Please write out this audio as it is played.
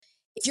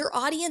If your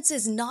audience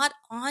is not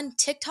on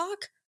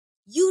TikTok,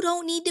 you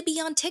don't need to be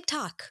on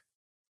TikTok.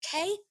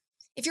 Okay?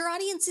 If your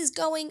audience is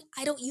going,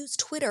 I don't use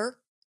Twitter,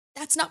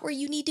 that's not where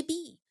you need to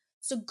be.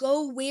 So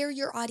go where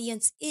your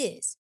audience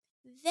is.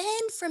 Then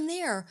from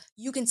there,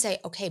 you can say,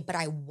 okay, but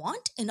I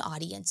want an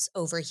audience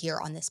over here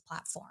on this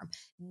platform.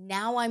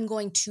 Now I'm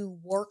going to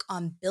work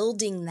on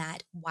building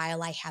that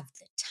while I have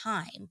the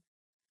time.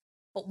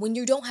 But when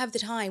you don't have the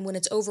time, when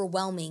it's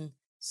overwhelming,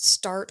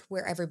 start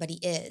where everybody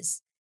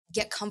is.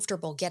 Get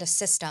comfortable, get a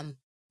system,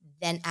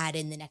 then add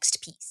in the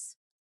next piece.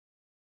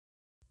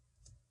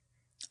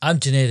 I'm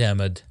Junaid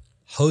Ahmed,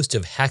 host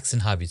of Hacks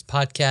and Hobbies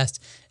podcast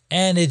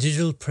and a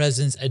digital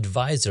presence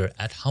advisor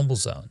at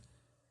HumbleZone.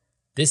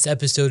 This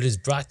episode is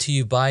brought to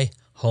you by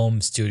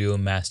Home Studio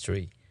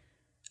Mastery.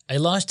 I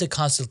launched a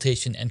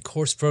consultation and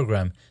course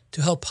program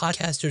to help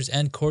podcasters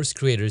and course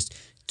creators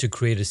to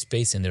create a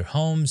space in their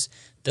homes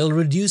that'll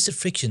reduce the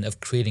friction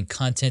of creating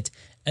content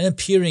and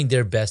appearing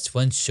their best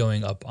when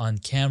showing up on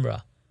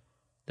camera.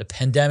 The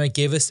pandemic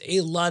gave us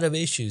a lot of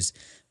issues,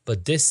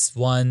 but this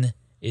one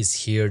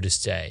is here to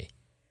stay.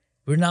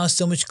 We're now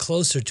so much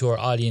closer to our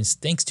audience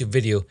thanks to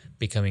video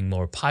becoming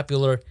more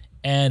popular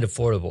and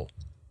affordable.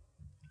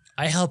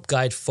 I help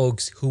guide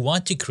folks who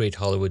want to create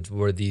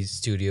Hollywood-worthy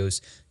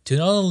studios to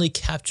not only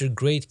capture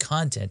great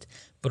content,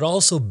 but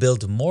also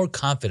build more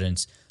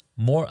confidence,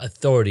 more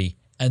authority,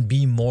 and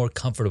be more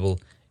comfortable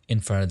in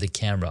front of the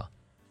camera.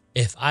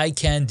 If I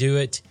can do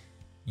it,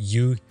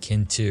 you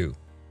can too.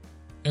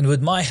 And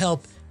with my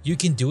help, you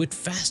can do it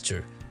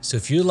faster. So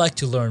if you'd like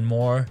to learn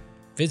more,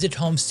 visit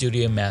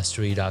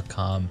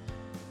homestudiomastery.com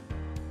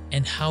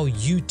and how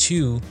you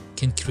too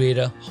can create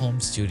a home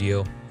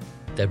studio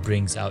that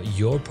brings out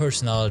your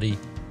personality,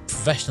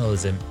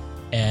 professionalism,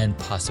 and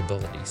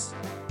possibilities.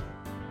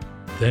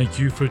 Thank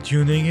you for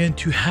tuning in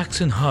to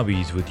Hacks and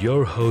Hobbies with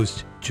your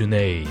host,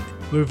 Junaid.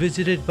 We're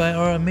visited by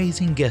our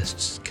amazing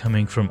guests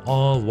coming from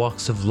all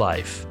walks of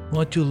life who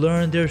want to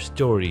learn their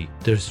story,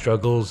 their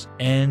struggles,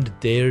 and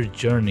their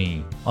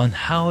journey on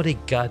how they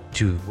got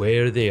to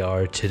where they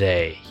are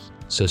today.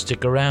 So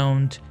stick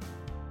around.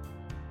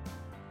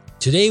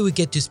 Today we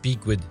get to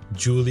speak with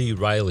Julie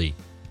Riley,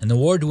 an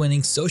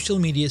award-winning social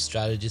media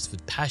strategist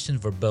with passion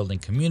for building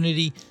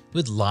community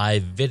with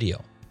live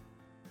video.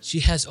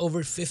 She has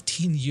over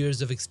 15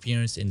 years of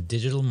experience in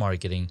digital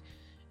marketing,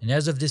 and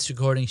as of this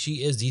recording,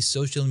 she is the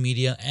social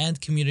media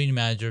and community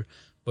manager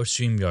for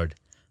StreamYard,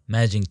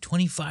 managing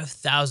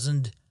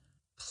 25,000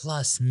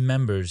 plus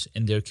members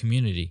in their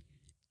community.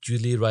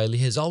 Julie Riley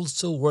has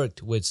also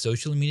worked with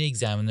Social Media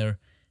Examiner,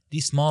 the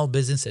Small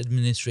Business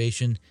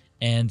Administration,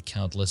 and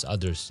countless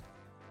others.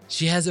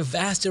 She has a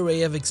vast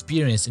array of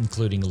experience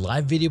including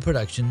live video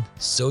production,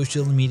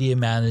 social media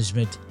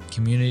management,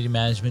 community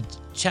management,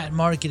 chat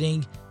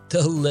marketing,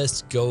 the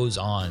list goes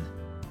on.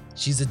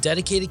 She's a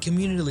dedicated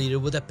community leader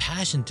with a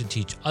passion to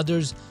teach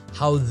others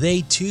how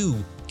they too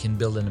can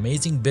build an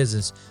amazing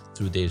business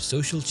through their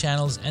social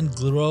channels and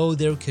grow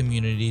their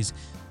communities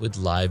with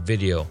live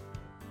video.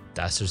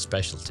 That's her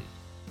specialty.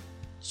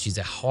 She's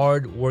a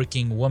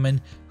hard-working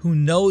woman who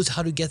knows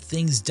how to get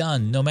things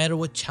done no matter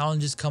what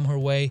challenges come her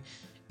way.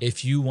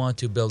 If you want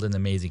to build an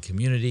amazing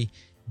community,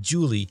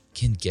 Julie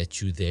can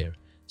get you there.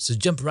 So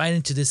jump right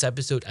into this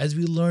episode as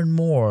we learn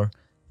more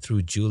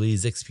through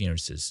Julie's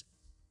experiences.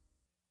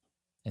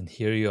 And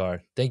here you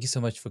are. Thank you so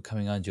much for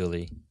coming on,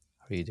 Julie.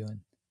 How are you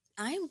doing?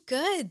 I'm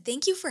good.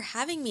 Thank you for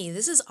having me.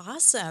 This is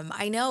awesome.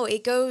 I know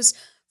it goes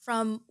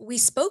from we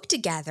spoke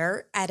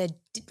together at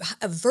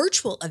a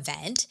virtual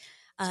event,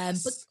 but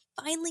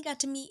finally got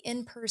to meet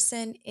in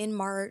person in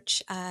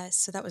March.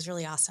 So that was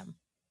really awesome.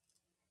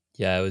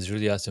 Yeah, it was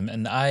really awesome.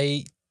 And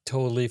I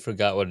totally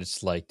forgot what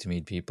it's like to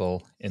meet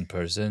people in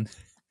person.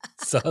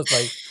 So I was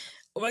like,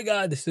 oh my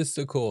God, this is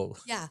so cool.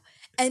 Yeah.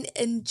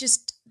 And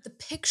just the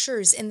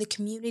pictures and the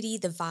community,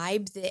 the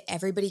vibe that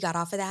everybody got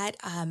off of that.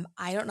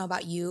 I don't know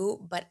about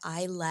you, but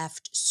I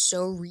left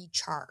so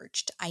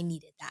recharged. I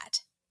needed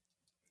that.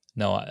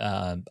 No,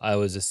 I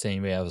was the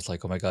same way. I was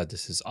like, oh my God,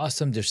 this is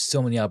awesome. There's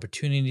so many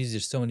opportunities.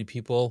 There's so many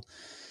people.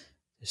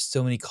 There's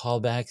so many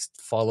callbacks,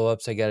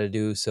 follow-ups I got to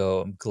do.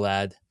 So I'm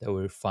glad that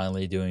we're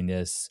finally doing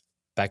this.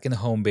 Back in the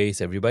home base,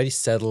 everybody's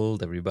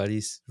settled,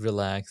 everybody's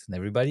relaxed, and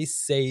everybody's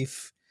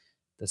safe.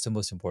 That's the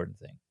most important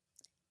thing.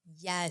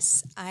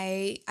 Yes,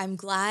 I'm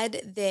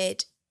glad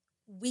that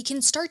we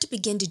can start to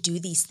begin to do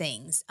these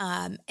things,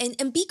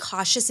 and be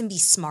cautious and be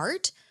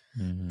smart,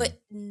 Mhm.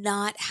 but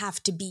not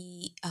have to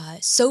be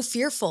so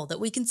fearful that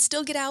we can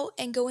still get out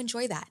and go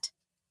enjoy that.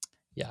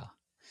 Yeah.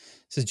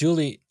 So,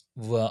 Julie,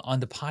 well, on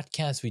the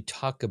podcast, we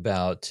talk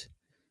about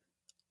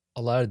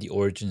a lot of the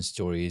origin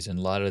stories and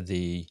a lot of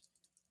the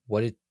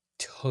what it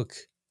took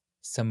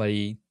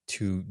somebody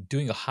to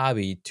doing a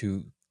hobby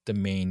to the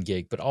main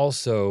gig, but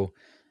also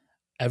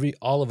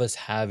all of us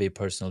have a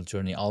personal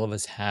journey. All of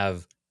us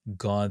have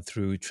gone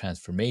through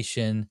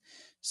transformation.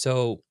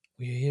 So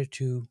we're here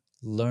to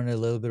learn a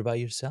little bit about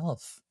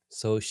yourself.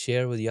 So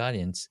share with the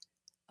audience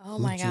Oh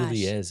who my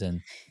Julie gosh. is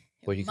and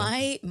Where do you come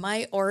from?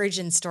 My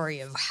origin story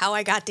of how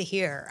I got to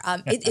here,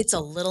 it's a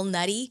little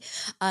nutty,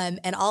 and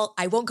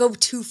I won't go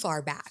too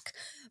far back,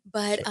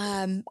 but Sure.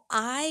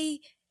 I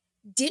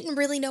didn't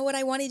really know what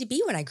I wanted to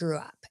be when I grew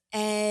up,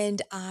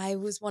 and I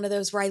was one of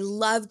those where I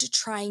loved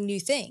trying new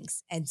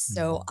things, and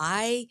so Mhm.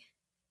 I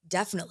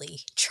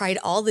definitely tried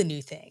all the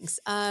new things.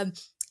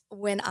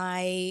 When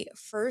I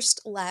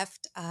first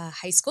left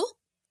high school,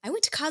 I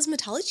went to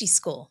cosmetology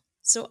school,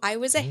 so I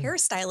was a Oh,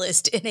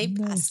 hairstylist in a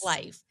past nice.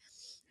 life.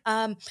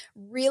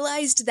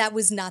 Realized that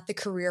was not the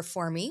career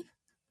for me.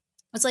 I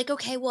was like,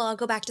 okay, well, I'll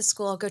go back to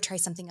school. I'll go try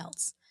something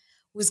else.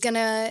 Was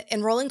gonna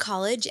enroll in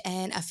college,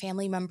 and a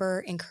family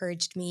member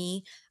encouraged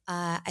me.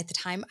 At the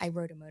time, I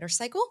rode a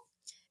motorcycle,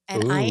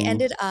 and I Ooh.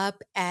 ended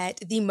up at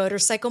the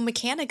Motorcycle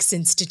Mechanics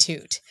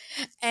Institute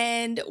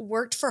and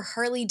worked for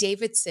Harley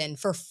Davidson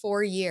for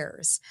 4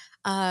 years.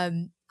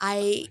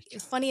 Oh my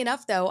Funny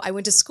enough, though, I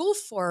went to school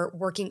for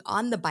working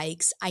on the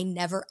bikes. I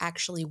never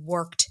actually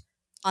worked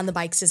on the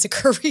bikes as a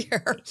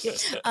career.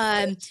 God.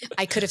 um,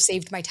 I could have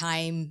saved my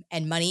time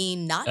and money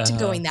not to Uh-huh.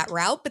 going that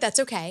route, but that's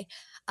okay.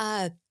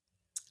 Uh,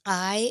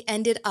 I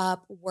ended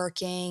up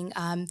working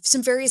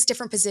some various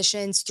different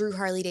positions through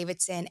Harley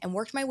Davidson and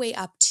worked my way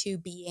up to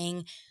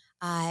being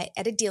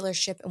at a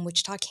dealership in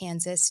Wichita,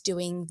 Kansas,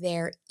 doing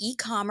their e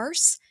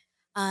commerce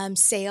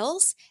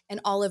sales and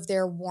all of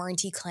their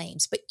warranty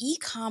claims. But e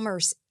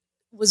commerce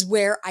was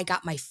where I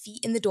got my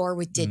feet in the door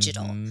with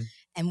digital Mhm.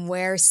 and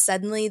where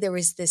suddenly there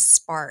was this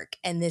spark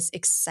and this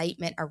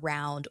excitement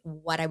around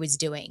what I was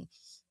doing.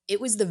 It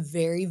was the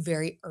very,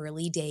 very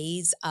early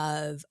days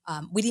of,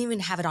 we didn't even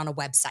have it on a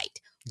website.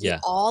 We Yeah.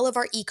 all of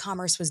our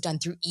e-commerce was done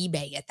through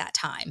eBay at that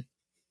time.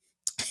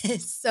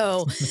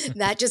 So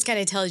that just kind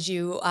of tells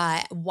you,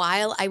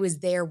 while I was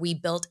there, we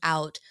built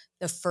out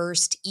the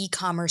first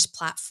e-commerce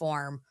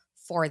platform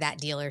for that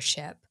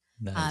dealership,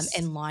 Nice.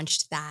 and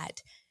launched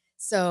that.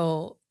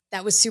 So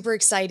that was super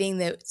exciting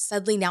that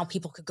suddenly now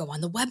people could go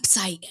on the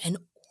website and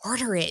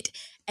order it.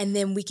 And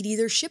then we could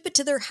either ship it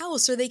to their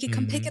house or they could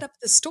come pick Mhm. it up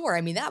at the store.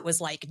 I mean, that was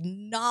like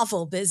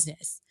novel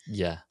business.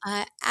 Yeah.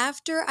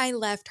 After I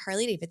left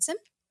Harley Davidson,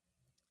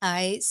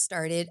 I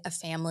started a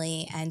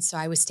family. And so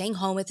I was staying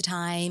home at the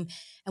time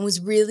and was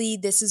really,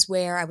 this is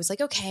where I was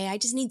like, okay, I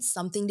just need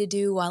something to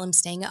do while I'm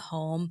staying at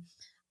home.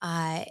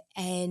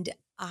 And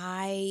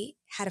I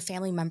had a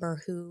family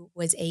member who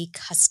was a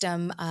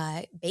custom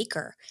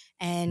baker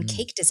and Mm.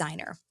 cake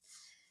designer.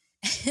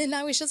 And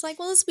I was just like,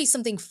 well, this will be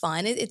something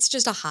fun. It's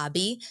just a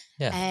hobby.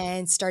 Yeah.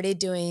 And started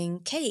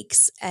doing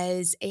cakes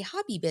as a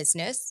hobby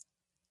business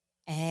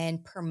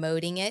and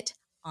promoting it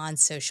on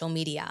social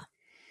media.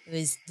 It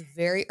was the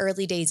very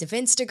early days of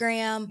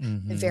Instagram,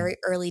 the Mhm. very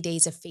early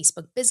days of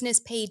Facebook business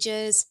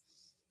pages,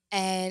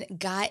 and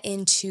got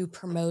into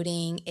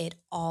promoting it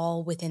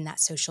all within that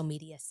social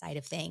media side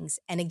of things.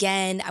 And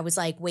again, I was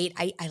like, wait,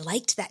 I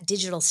liked that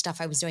digital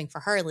stuff I was doing for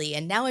Harley,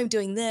 and now I'm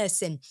doing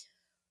this, and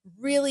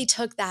really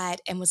took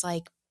that and was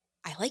like,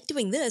 I like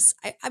doing this.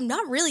 I'm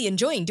not really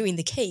enjoying doing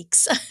the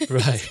cakes.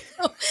 Right.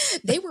 So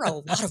they were a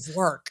lot of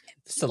work,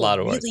 and It's a people lot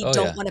of work. really Oh,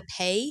 don't yeah. want to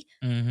pay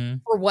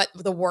Mhm. for what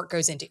the work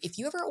goes into. If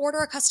you ever order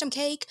a custom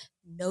cake,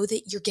 know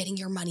that you're getting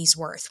your money's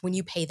worth when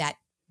you pay that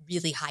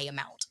really high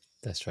amount.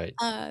 That's right.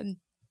 Um,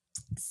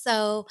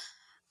 so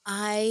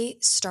I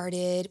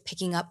started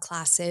picking up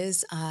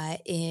classes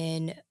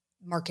in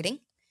marketing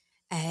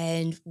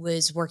and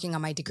was working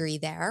on my degree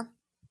there.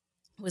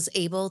 Was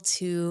able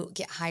to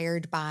get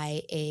hired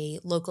by a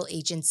local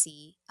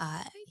agency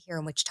here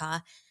in Wichita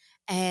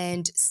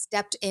and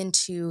stepped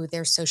into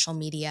their social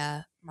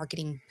media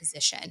marketing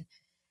position.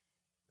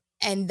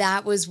 And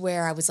that was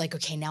where I was like,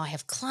 okay, now I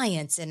have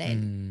clients and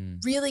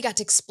Mm. really got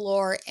to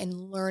explore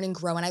and learn and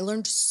grow. And I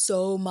learned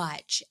so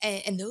much.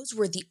 And those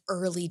were the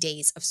early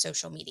days of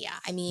social media.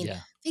 I mean,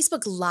 Yeah.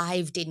 Facebook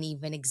Live didn't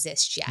even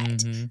exist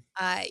yet. Mhm.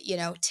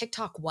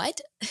 TikTok,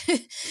 what?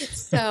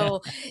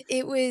 So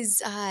it was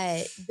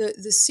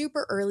the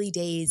super early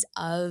days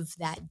of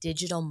that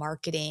digital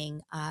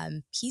marketing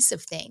piece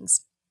of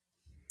things.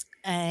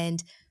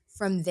 And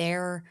from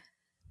there,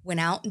 went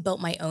out and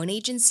built my own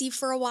agency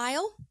for a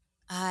while.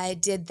 I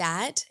did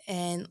that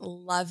and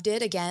loved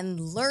it. Again,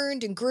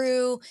 learned and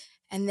grew.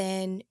 And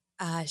then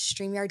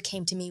StreamYard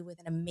came to me with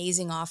an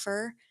amazing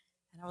offer.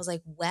 And I was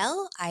like,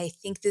 well, I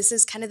think this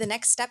is kind of the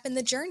next step in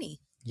the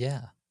journey.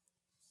 Yeah.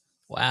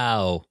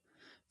 Wow.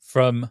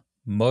 From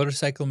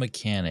motorcycle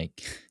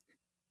mechanic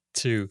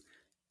to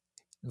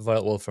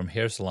from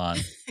hair salon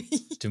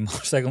to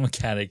motorcycle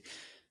mechanic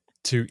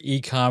to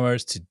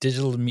e-commerce to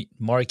digital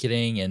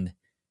marketing and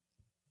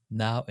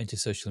now into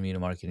social media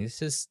marketing.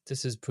 This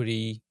is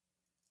pretty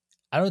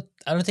I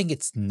don't think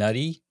it's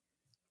nutty,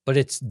 but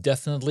it's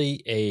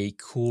definitely a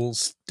cool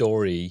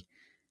story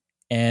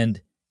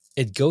and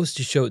it goes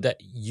to show that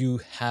you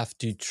have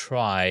to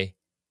try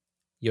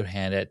your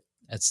hand at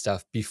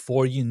stuff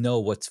before you know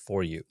what's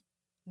for you.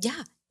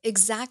 Yeah,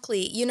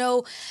 exactly.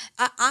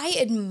 I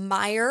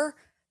admire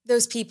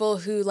those people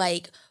who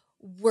like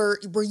were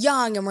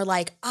young and were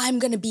like, I'm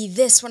gonna be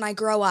this when I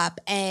grow up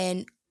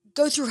and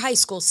go through high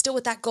school still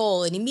with that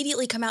goal and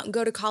immediately come out and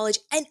go to college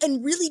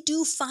and really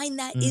do find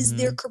that is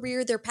their Mm-hmm.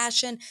 career, their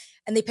passion,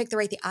 and they pick the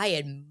right thing. I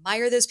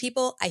admire those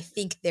people. I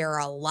think there are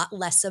a lot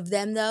less of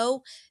them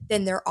though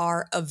than there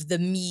are of the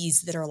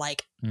me's that are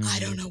like, I Mm-hmm.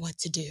 don't know what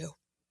to do.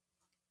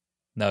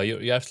 No,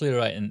 you're absolutely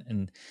right.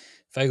 And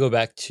if I go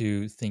back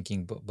to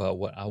thinking about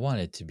what I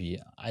wanted to be,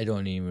 I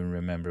don't even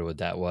remember what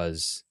that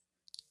was.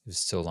 It was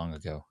so long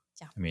ago.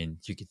 Yeah. I mean,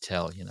 you could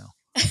tell, you know.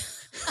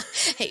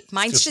 Hey,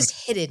 mine's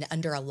just hidden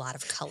under a lot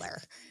of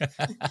color.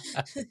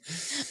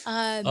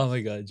 um, Oh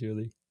my God,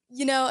 Julie.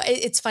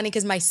 it's funny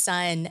because my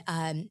son,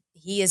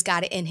 he has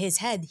got it in his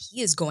head.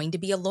 He is going to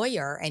be a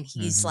lawyer, and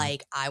he's Mm-hmm.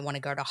 like, I want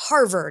to go to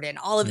Harvard and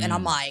all of. And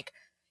I'm Mm. like,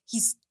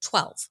 he's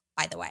 12,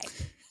 by the way.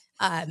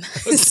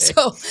 Okay.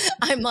 So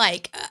I'm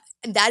like,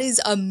 that is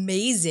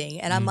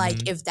amazing. And I'm like,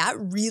 Mm-hmm. if that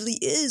really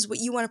is what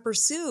you want to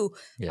pursue,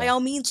 by Yeah. all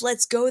means,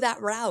 let's go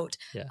that route.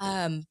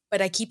 Yeah.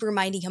 But I keep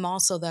reminding him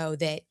also, though,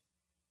 that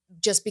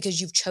just because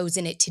you've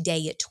chosen it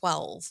today at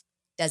 12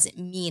 doesn't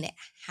mean it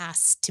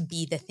has to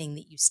be the thing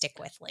that you stick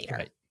with later.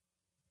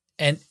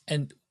 Right.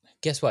 And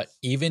guess what?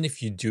 Even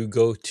if you do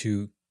go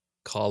to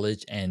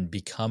college and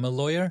become a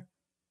lawyer,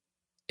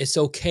 it's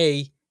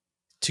okay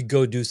to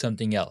go do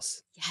something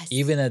else, Yes.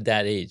 even at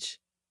that age.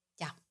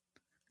 Yeah.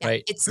 Yeah.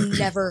 Right. It's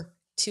never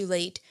too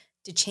late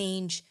to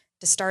change,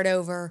 to start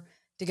over,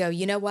 to go,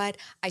 you know what?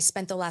 I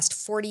spent the last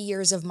 40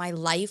 years of my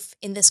life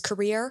in this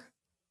career,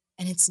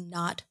 and it's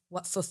not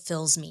what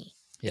fulfills me.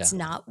 Yeah. It's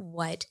not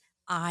what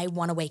I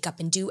want to wake up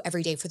and do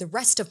every day for the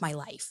rest of my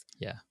life.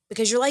 Yeah.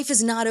 Because your life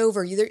is not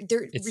over. It's not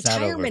over.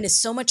 Retirement is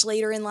so much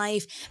later in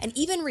life. And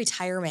even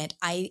retirement,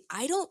 I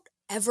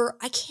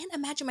can't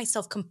imagine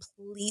myself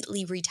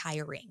completely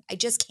retiring. I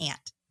just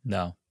can't.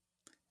 No.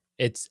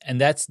 That's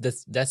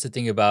the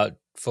thing about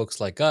folks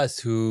like us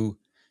who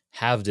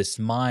have this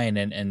mind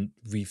and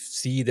we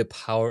see the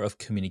power of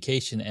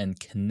communication and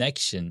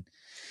connection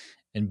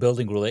and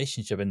building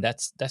relationship, and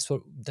that's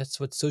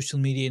what social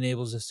media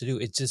enables us to do.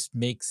 It's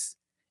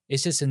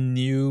just a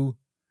new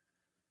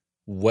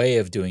way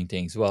of doing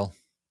things. Well,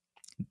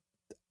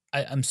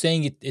 I'm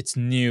saying it's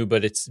new,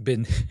 but it's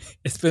been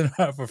it's been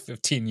around for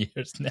 15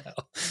 years now.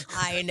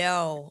 I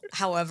know.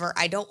 However,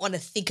 I don't want to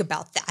think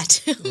about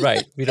that.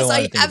 Right. We don't Because want I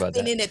to think have about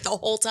been that. in it the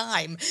whole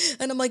time.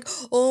 And I'm like,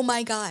 oh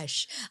my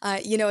gosh.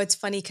 It's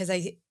funny because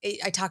I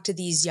talk to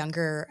these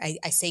younger,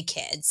 I say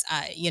kids,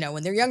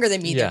 when they're younger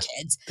than me, they're Yeah.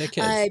 kids, They're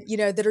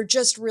kids. that are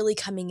just really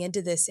coming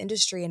into this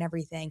industry and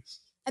everything.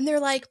 And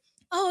they're like,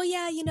 oh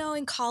yeah,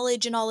 in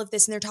college and all of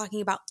this. And they're talking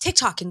about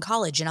TikTok in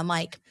college. And I'm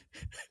like,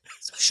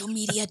 social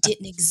media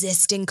didn't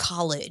exist in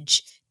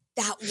college.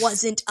 That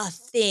wasn't a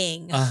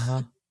thing.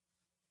 Uh-huh.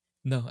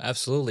 No,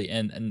 absolutely.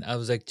 And I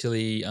was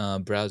actually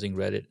browsing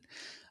Reddit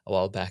a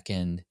while back,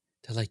 and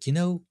they're like,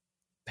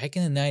 back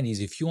in the 90s,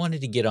 if you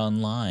wanted to get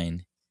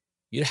online,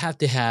 you'd have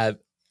to have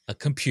a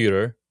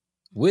computer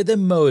with a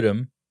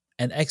modem,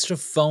 an extra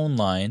phone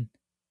line,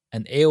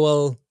 an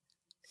AOL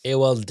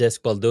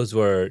disk. Well, those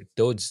would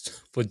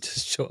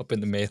just show up in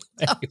the mail.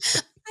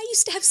 I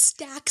used to have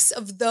stacks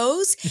of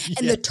those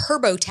and Yeah. the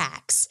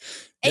TurboTax.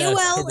 Yeah,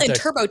 AOL and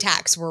TurboTax.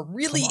 TurboTax were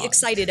really Come on.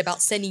 excited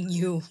about sending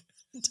you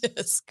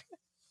disc.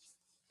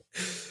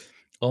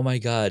 Oh my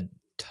God,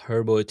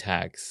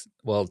 TurboTax.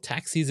 Well,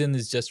 tax season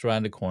is just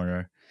around the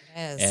corner.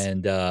 Yes.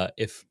 And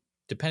if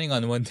depending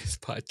on when this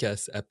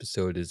podcast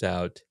episode is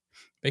out,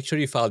 make sure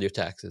you file your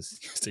taxes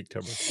using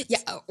TurboTax.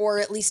 Yeah, or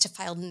at least to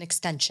file an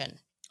extension.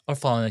 Or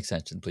file an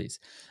extension, please.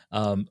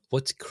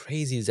 What's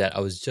crazy is that I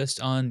was just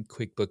on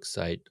QuickBooks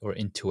site or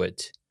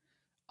Intuit.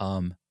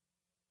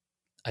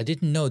 I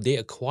didn't know they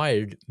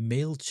acquired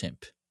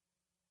MailChimp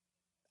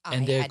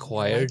and they I had no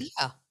acquired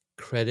idea.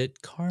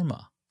 Credit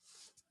Karma.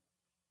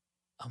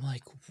 I'm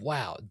like,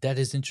 wow, that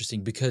is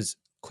interesting because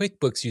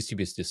QuickBooks used to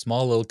be this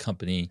small little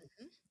company.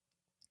 Mhm.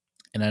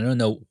 And I don't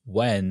know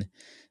when,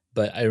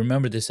 but I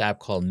remember this app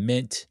called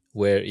Mint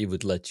where it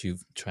would let you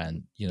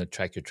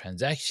track your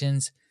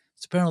transactions.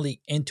 So apparently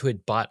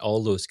Intuit bought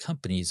all those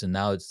companies and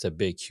now it's a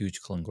big,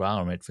 huge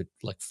conglomerate with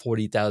like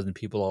 40,000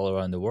 people all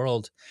around the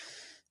world.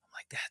 I'm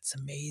like, that's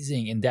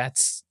amazing. And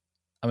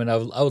I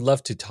would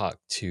love to talk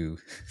to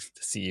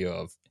the CEO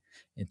of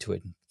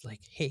Intuit and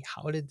like, hey,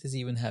 how did this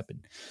even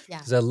happen? Yeah.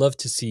 Because I love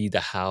to see the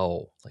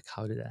how, like,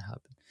 how did that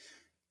happen?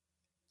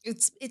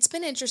 It's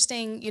been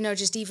interesting,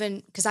 just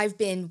even because I've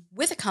been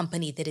with a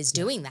company that is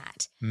doing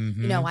that.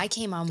 Mm-hmm. I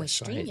came on with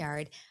That's right.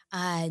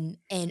 StreamYard,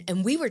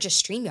 and we were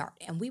just StreamYard,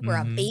 and we were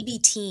a Mhm. baby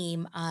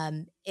team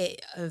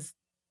of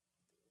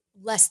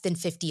less than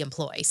 50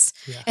 employees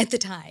Yeah. at the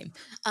time.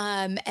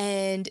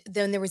 And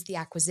then there was the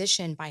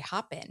acquisition by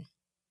Hopin.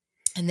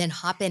 And then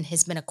Hopin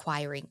has been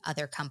acquiring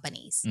other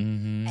companies.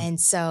 Mm-hmm.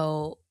 And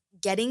so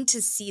getting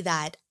to see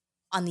that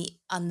on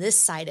this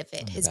side of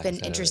it On the has back been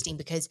side of it. interesting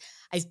because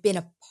I've been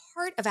a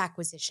part of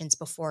acquisitions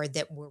before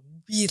that were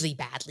really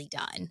badly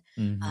done.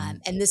 Mm-hmm.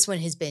 And this one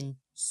has been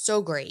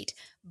so great.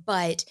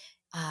 But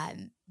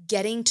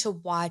getting to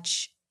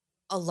watch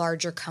a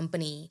larger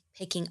company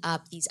picking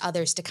up these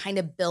others to kind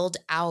of build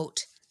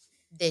out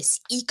this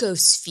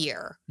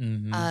ecosphere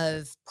Hmm.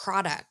 of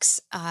products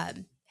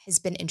has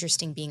been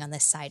interesting being on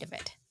this side of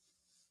it.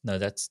 No,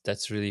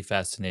 that's really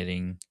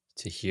fascinating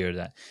to hear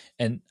that.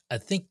 And I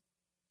think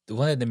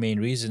one of the main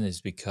reasons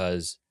is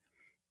because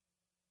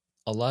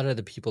a lot of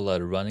the people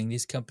that are running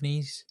these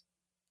companies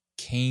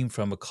came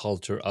from a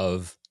culture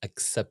of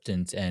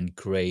acceptance and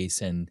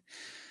grace, and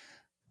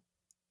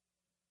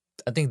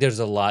I think there's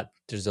a lot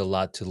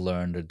to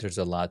learn, there's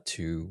a lot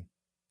to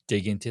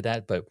dig into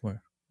that, but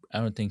I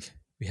don't think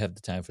we have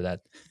the time for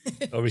that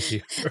over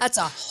here. That's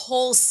a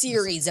whole That's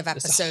series of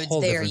that's a episodes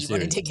whole there. different You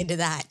want to series. dig into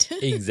that?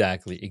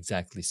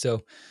 Exactly.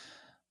 So,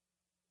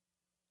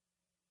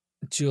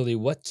 Julie,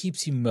 what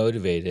keeps you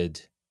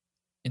motivated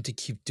and to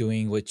keep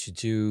doing what you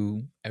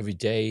do every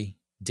day,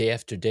 day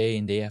after day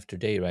and day after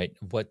day, right?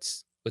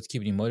 What's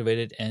keeping you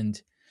motivated,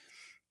 and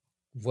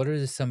what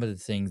are some of the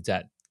things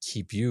that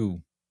keep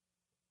you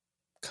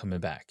coming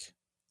back?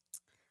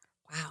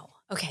 Wow.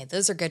 Okay,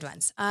 those are good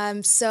ones.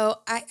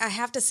 So I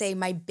have to say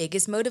my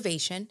biggest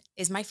motivation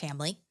is my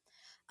family.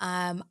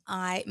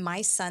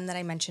 My son that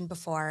I mentioned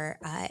before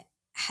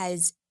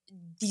has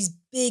these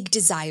big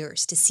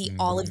desires to see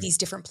all of Mhm. these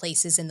different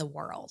places in the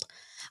world,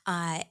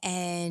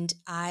 and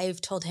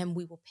I've told him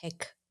we will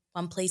pick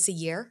one place a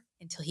year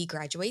until he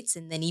graduates,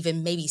 and then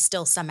even maybe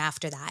still some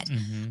after that.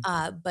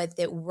 Mhm. But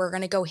that we're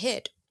going to go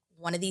hit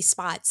one of these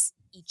spots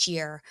each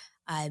year,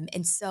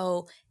 and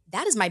so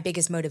that is my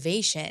biggest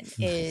motivation Nice.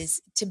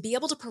 is to be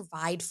able to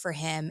provide for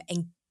him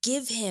and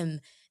give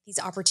him these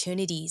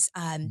opportunities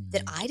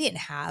that Mhm. I didn't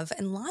have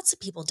and lots of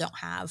people don't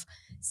have.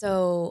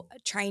 So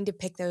trying to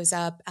pick those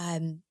up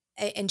and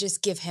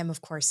just give him,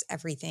 of course,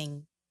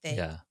 everything that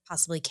Yeah.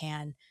 possibly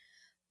can.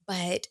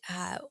 But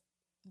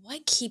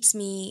what keeps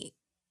me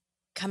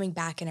coming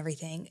back and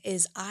everything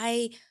is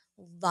I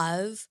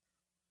love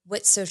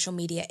what social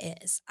media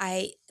is.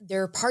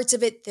 There are parts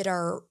of it that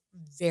are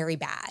very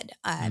bad.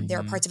 There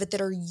are Mhm. parts of it that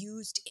are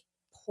used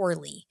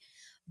poorly,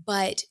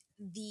 but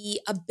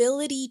the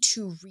ability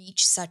to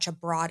reach such a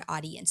broad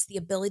audience, the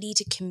ability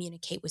to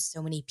communicate with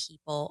so many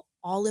people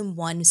all in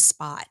one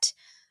spot.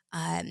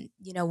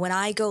 When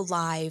I go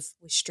live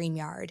with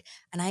StreamYard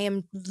and I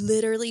am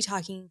literally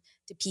talking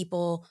to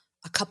people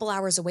a couple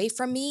hours away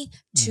from me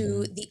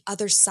to Mhm. the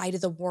other side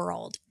of the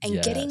world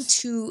and getting Yes.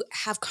 to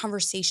have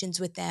conversations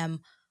with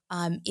them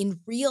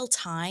in real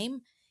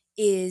time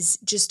is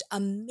just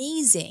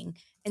amazing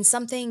and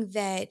something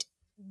that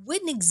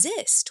wouldn't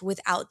exist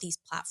without these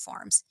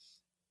platforms.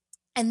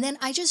 And then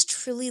I just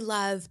truly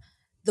love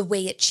the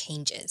way it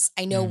changes.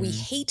 I know we Mhm.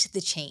 hate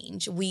the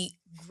change, we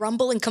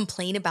grumble and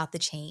complain about the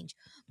change,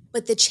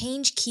 but the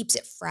change keeps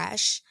it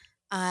fresh.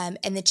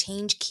 And the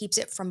change keeps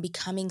it from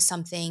becoming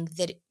something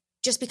that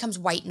just becomes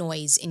white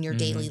noise in your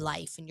daily Mhm.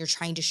 life and you're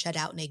trying to shut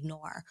out and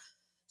ignore.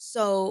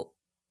 So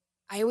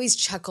I always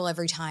chuckle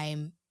every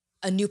time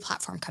a new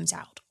platform comes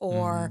out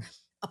or Mhm.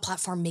 a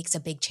platform makes a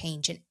big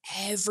change and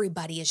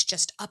everybody is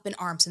just up in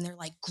arms and they're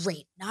like,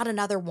 great, not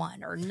another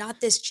one or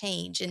not this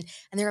change. And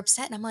they're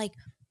upset. And I'm like,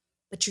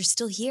 but you're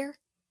still here.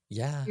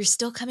 Yeah. You're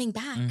still coming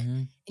back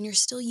Mhm. and you're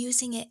still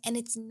using it and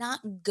it's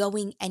not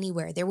going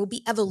anywhere. There will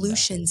be No.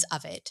 evolutions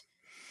of it,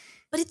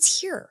 but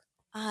it's here.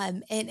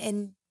 And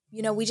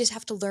we just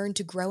have to learn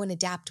to grow and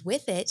adapt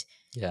with it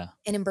Yeah.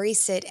 and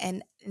embrace it.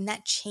 And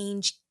that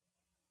change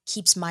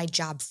keeps my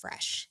job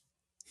fresh.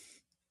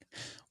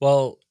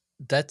 Well,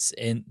 that's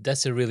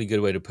a really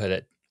good way to put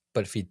it.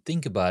 But if you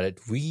think about it,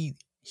 we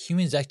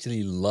humans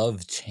actually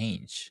love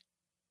change.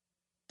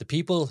 The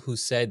people who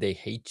said they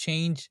hate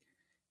change,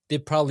 they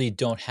probably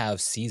don't have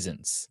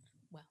seasons.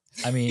 Well,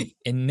 I mean,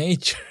 in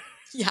nature,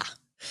 yeah.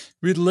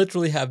 we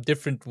literally have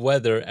different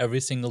weather every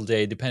single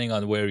day depending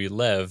on where you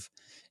live.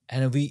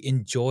 And we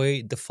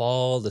enjoy the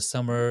fall, the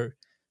summer,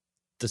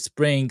 the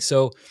spring.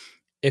 So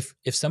if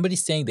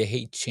somebody's saying they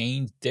hate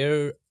change,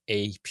 they're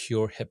a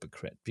pure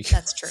hypocrite because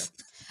That's true.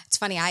 It's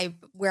funny.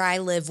 Where I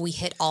live, we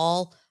hit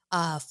all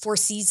 4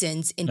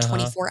 seasons in uh-huh.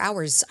 24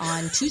 hours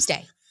on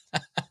Tuesday,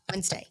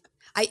 Wednesday.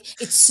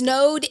 It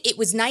snowed. It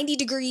was 90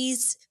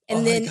 degrees, Oh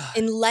and my then god.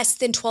 in less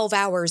than 12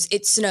 hours,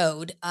 it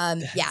snowed. Yeah,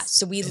 That's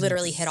so we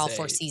literally hit all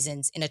four insane.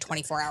 seasons in a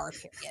 24-hour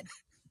period.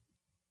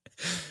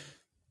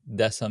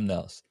 That's something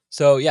else.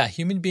 So yeah,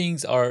 human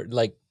beings are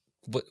like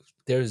what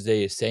there's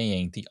a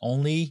saying, the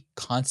only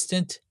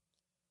constant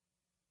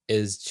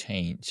is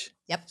change.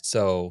 Yep.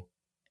 So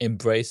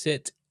embrace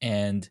it,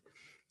 and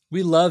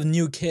we love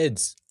new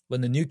kids.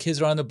 When the new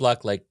kids are on the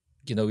block, like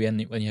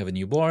when you have a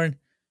newborn,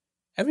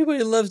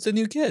 everybody loves the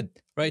new kid,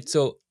 right? Mhm.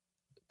 So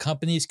new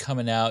companies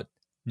coming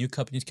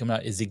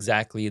out is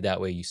exactly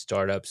that way. You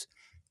startups.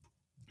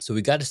 So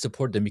we got to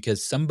support them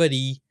because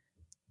somebody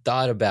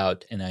thought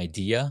about an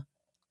idea,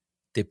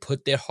 they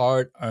put their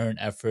hard earned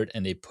effort,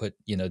 and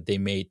they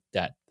made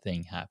that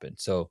thing happen.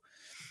 So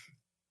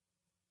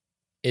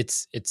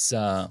it's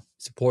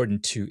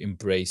important to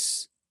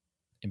embrace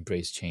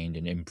change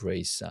and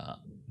embrace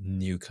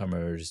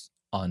newcomers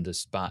on the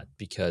spot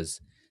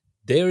because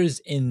there's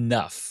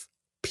enough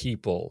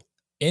people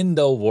in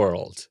the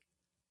world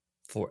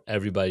for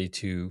everybody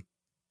to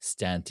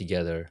stand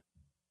together,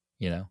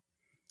 you know.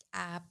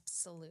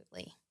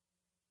 Absolutely.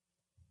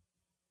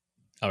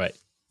 All right.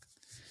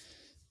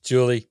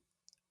 Julie,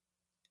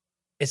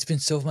 it's been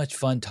so much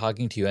fun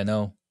talking to you. I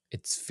know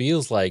it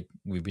feels like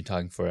we've been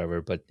talking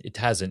forever, but it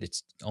hasn't.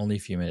 It's only a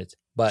few minutes.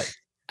 But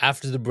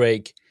after the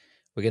break,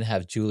 we're going to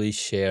have Julie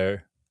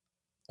share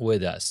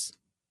with us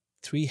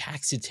 3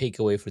 hacks to take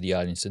away for the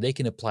audience so they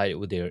can apply it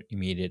with their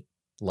immediate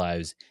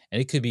lives.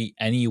 And it could be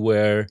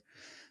anywhere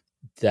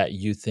that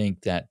you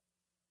think that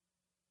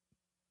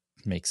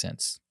makes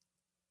sense.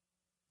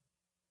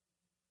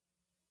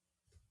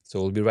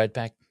 So we'll be right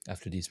back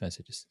after these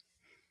messages.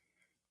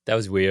 That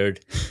was weird.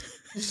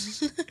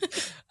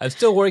 I'm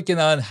still working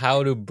on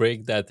how to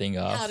break that thing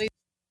off.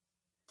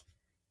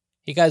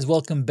 Hey guys,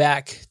 welcome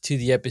back to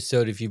the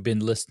episode. If you've been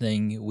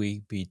listening,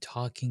 we be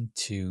talking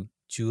to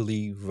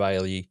Julie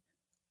Riley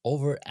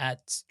over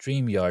at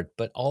StreamYard,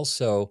 but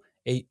also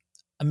a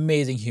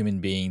amazing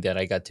human being that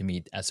I got to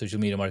meet at Social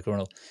Media Marketing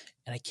Journal,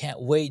 and I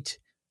can't wait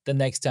the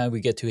next time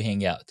we get to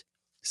hang out.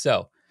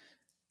 So,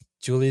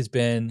 Julie's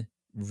been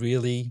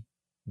really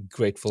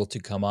grateful to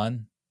come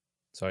on.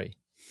 Sorry.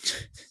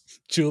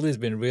 Julie's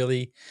been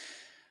really,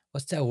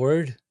 what's that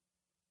word?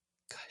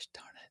 Gosh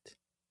darn it.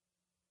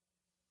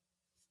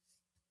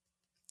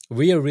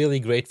 We are really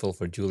grateful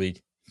for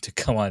Julie to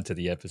come on to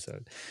the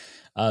episode.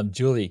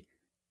 Julie,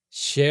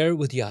 share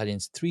with the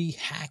audience 3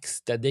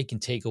 hacks that they can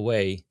take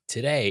away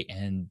today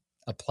and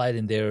apply it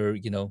in their,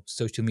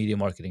 social media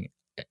marketing.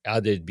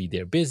 Either it be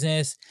their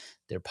business,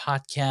 their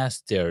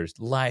podcast, their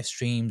live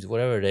streams,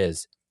 whatever it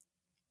is.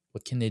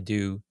 What can they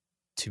do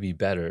to be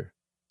better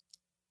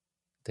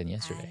than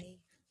yesterday?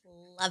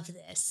 I love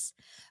this.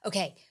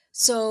 Okay.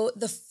 So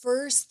the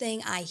first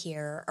thing I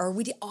hear, or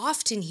we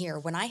often hear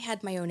when I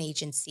had my own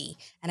agency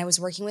and I was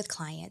working with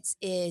clients,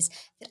 is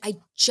that I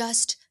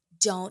just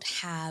don't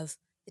have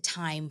the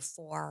time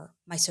for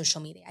my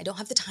social media. I don't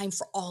have the time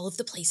for all of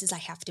the places I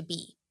have to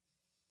be.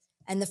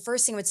 And the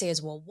first thing I would say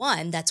is, well,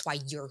 one, that's why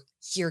you're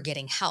here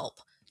getting help.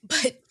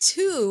 But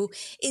 2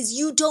 is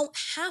you don't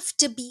have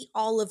to be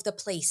all of the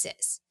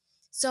places.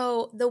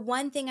 So the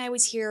one thing I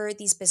always hear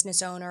these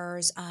business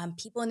owners,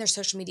 people in their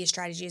social media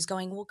strategy is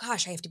going, well,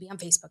 gosh, I have to be on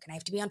Facebook and I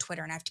have to be on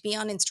Twitter and I have to be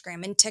on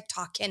Instagram and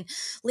TikTok and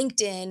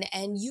LinkedIn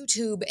and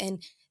YouTube.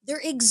 And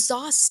they're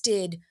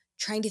exhausted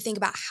trying to think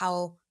about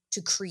how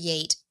to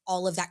create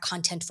all of that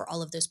content for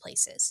all of those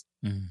places.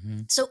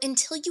 Mm-hmm. So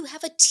until you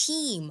have a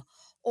team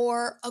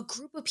or a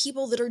group of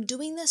people that are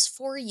doing this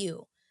for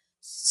you,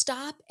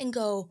 stop and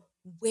go,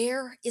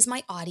 where is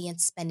my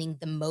audience spending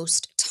the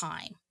most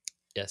time?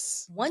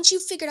 Yes. Once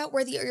you've figured out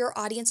where your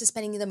audience is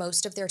spending the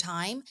most of their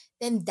time,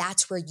 then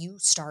that's where you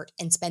start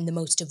and spend the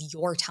most of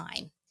your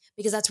time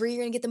because that's where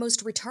you're going to get the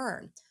most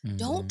return.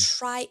 Don't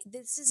try,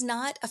 this is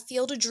not a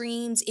field of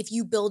dreams. If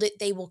you build it,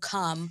 they will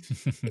come.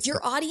 If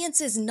your audience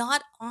is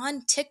not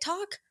on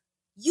TikTok,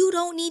 you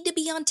don't need to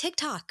be on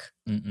TikTok.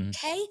 Mm-mm.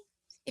 Okay?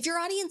 If your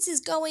audience is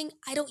going,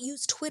 I don't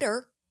use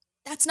Twitter,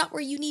 that's not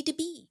where you need to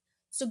be.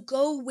 So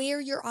go where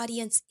your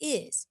audience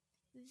is.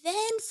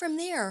 Then from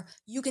there,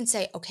 you can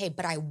say, okay,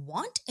 but I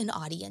want an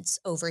audience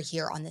over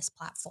here on this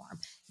platform.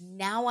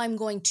 Now I'm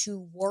going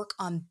to work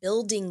on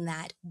building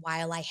that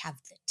while I have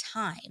the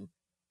time.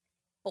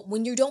 But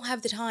when you don't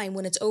have the time,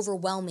 when it's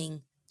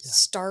overwhelming,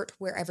 start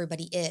where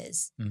everybody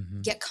is.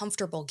 Mm-hmm. Get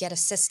comfortable, get a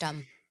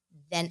system,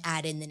 then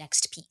add in the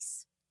next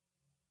piece.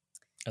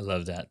 I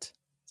love that.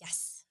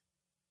 Yes.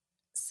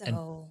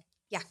 So,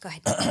 yeah, go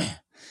ahead.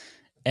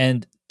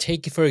 And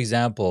take, for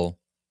example,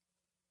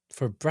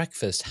 for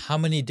breakfast, how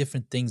many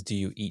different things do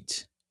you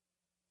eat?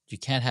 You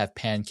can't have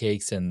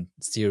pancakes and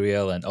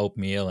cereal and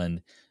oatmeal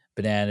and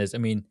bananas. I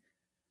mean,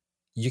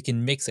 you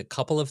can mix a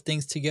couple of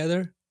things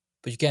together,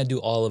 but you can't do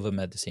all of them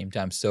at the same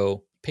time.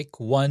 So pick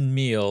one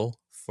meal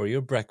for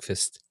your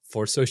breakfast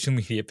for social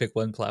media, pick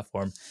one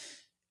platform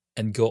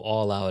and go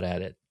all out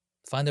at it.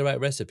 Find the right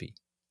recipe.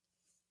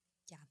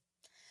 Yeah.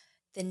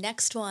 The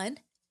next one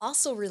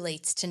also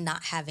relates to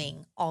not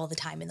having all the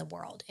time in the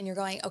world. And you're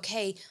going,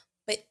 okay,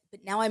 but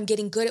now I'm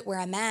getting good at where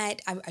I'm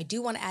at. I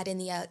do want to add in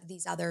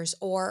these others,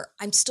 or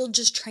I'm still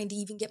just trying to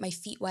even get my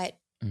feet wet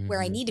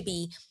where I need to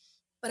be,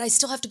 but I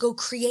still have to go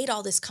create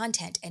all this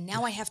content. And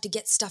now I have to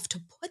get stuff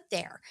to put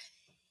there.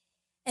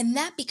 And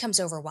that becomes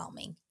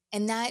overwhelming.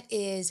 And that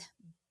is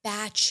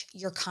batch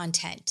your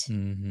content.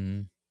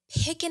 Mm-hmm.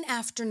 Pick an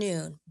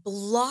afternoon,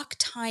 block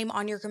time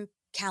on your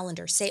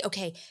calendar. Say,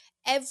 okay,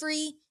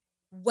 every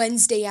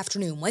Wednesday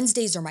afternoon,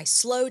 Wednesdays are my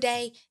slow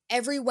day.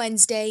 Every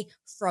Wednesday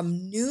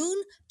from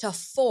noon to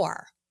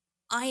 4,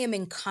 I am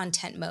in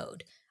content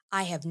mode.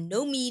 I have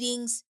no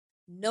meetings,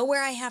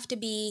 nowhere I have to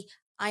be.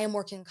 I am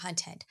working on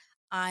content.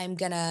 I'm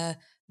going to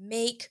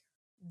make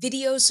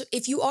videos.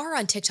 If you are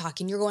on TikTok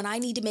and you're going, I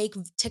need to make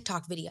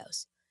TikTok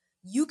videos,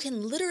 you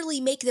can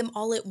literally make them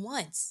all at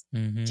once.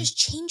 Mm-hmm. Just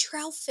change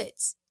your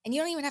outfits. And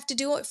you don't even have to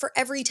do it for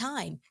every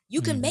time.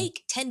 You can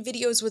make 10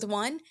 videos with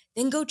one,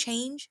 then go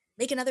change,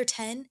 make another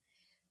 10,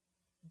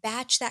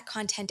 batch that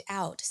content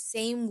out.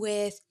 Same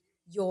with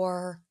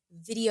your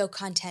video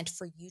content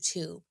for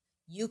YouTube.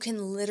 You can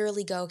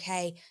literally go,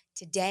 okay,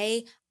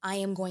 today I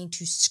am going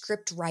to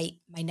script write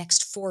my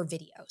next 4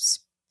 videos.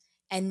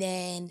 And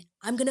then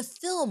I'm going to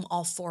film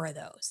all 4 of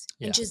those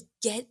and Yeah. just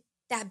get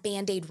that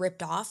band aid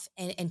ripped off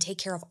and take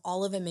care of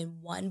all of them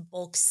in one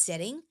bulk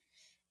sitting.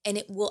 And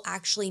it will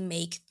actually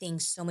make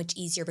things so much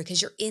easier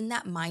because you're in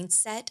that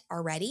mindset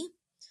already.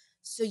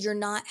 So you're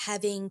not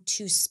having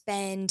to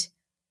spend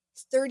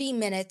 30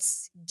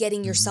 minutes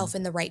getting Hmm. yourself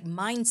in the right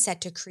mindset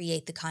to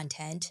create the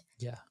content,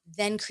 Yeah.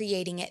 then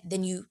creating it,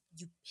 then you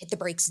hit the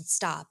brakes and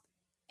stop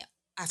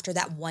after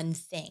that one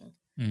thing.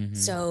 Hmm.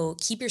 So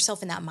keep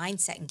yourself in that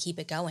mindset and keep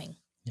it going.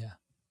 Yeah.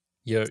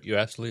 You're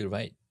absolutely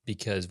right,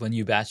 because when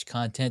you batch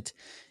content,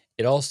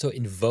 it also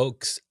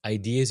invokes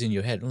ideas in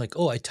your head. I'm like,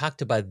 oh, I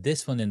talked about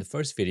this one in the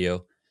first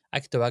video. I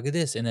could talk about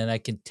this, and then I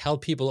can tell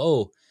people,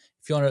 oh,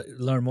 if you want to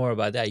learn more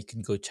about that, you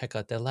can go check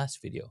out that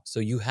last video. So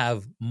you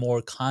have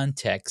more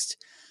context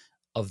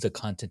of the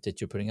content that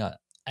you're putting out.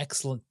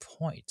 Excellent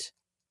point.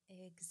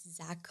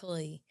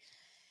 Exactly.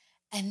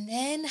 And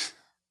then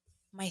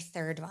my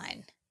third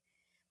one.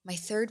 My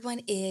third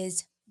one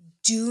is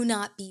do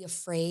not be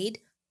afraid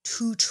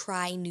to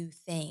try new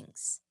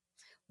things.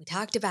 We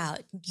talked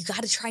about you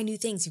got to try new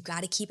things, you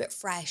got to keep it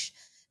fresh.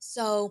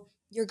 So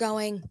you're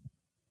going,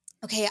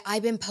 okay,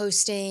 I've been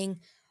posting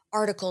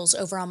articles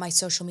over on my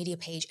social media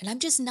page and I'm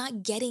just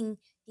not getting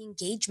the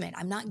engagement.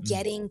 I'm not Mm,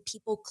 getting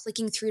people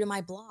clicking through to my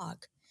blog.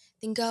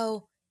 Then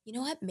go, you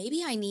know what?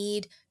 Maybe I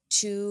need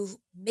to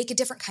make a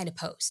different kind of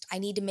post. I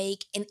need to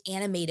make an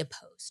animated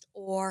post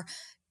or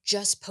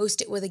just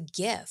post it with a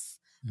GIF.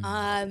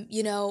 mm,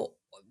 You know,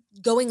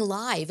 going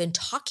live and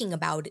talking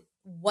about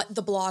what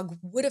the blog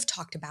would have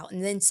talked about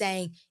and then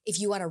saying, if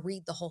you want to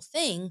read the whole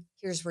thing,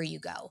 here's where you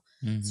go.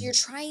 So mhm. you're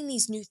trying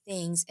these new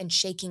things and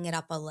shaking it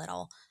up a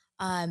little.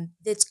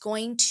 That's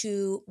going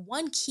to,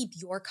 one, keep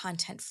your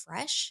content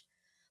fresh,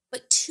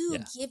 but two,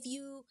 Yeah. give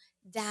you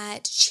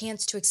that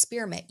chance to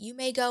experiment. You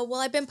may go, well,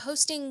 I've been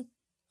posting,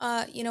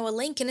 a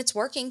link and it's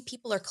working.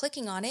 People are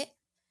clicking on it.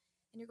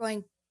 And you're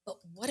going, but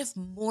what if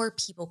more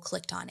people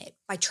clicked on it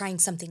by trying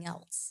something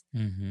else?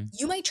 Mhm.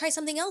 You might try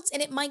something else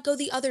and it might go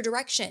the other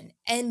direction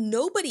and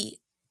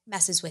nobody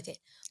messes with it.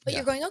 But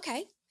you're Yeah. going, okay,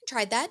 I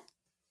tried that.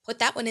 Put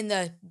that one in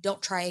the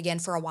don't try again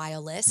for a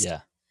while list.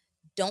 Yeah.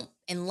 Don't,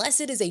 unless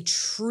it is a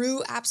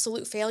true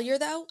absolute failure,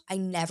 though, I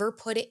never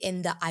put it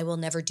in the I will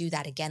never do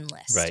that again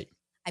list. Right.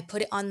 I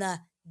put it on the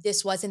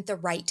this wasn't the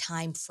right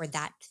time for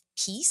that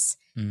piece.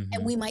 And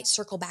Mhm. we might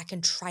circle back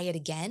and try it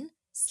again,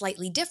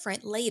 slightly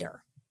different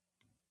later.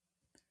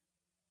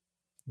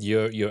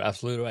 You're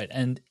absolutely right.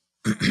 And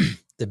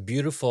the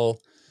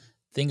beautiful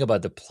thing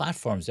about the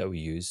platforms that we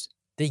use,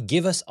 they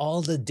give us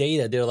all the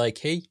data. They're like,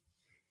 hey,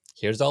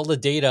 here's all the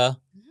data.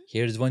 Mhm.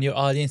 Here's when your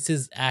audience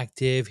is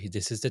active.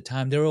 This is the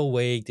time they're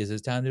awake. This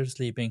is the time they're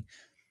sleeping.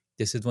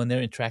 This is when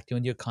they're interacting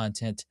with your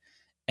content.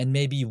 And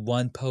maybe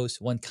one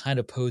post, one kind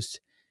of post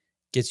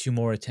gets you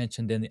more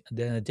attention than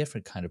a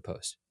different kind of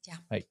post. Yeah.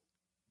 Right.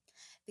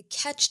 The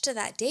catch to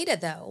that data,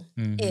 though,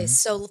 is Mm-hmm.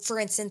 so for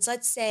instance,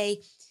 let's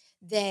say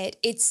that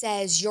it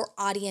says your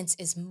audience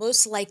is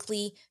most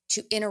likely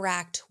to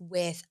interact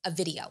with a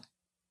video.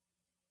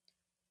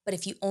 But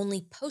if you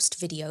only post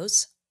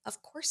videos,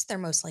 of course they're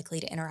most likely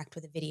to interact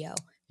with a video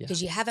Yeah.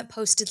 because you haven't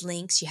posted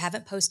links, you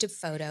haven't posted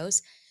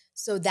photos.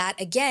 So that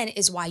again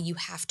is why you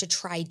have to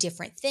try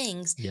different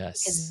things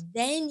because Yes.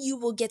 then you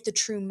will get the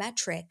true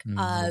metric Mm-hmm.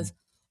 of,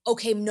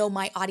 okay, no,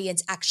 my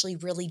audience actually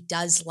really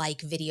does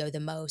like video the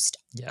most.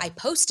 Yeah. I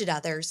posted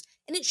others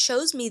and it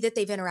shows me that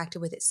they've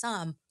interacted with it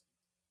some,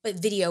 but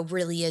video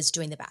really is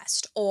doing the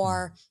best. Mm.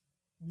 Or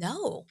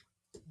no,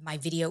 my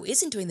video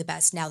isn't doing the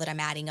best now that I'm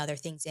adding other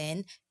things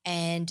in,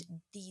 and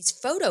these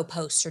photo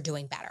posts are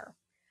doing better.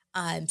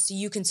 So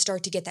you can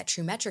start to get that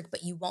true metric,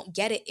 but you won't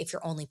get it if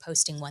you're only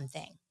posting one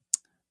thing.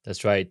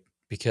 That's right.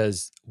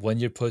 Because when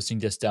you're posting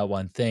just that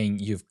one thing,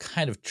 you've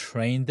kind of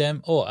trained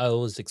them. Oh, I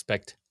always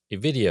expect a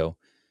video.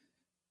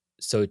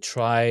 So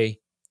try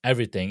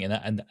everything.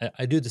 And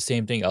I do the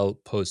same thing. I'll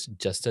post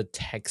just a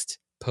text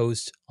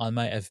post on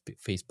my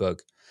Facebook.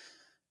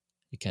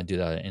 You can't do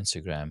that on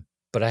Instagram.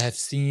 But I have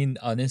seen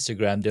on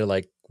Instagram, they're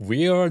like,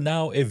 we are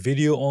now a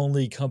video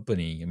only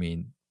company. I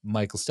mean,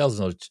 Michael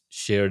Stelzner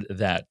shared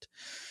that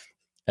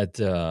at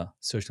the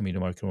Social Media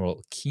Marketing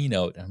World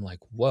keynote. And I'm like,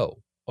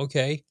 whoa,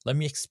 okay, let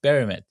me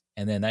experiment.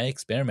 And then I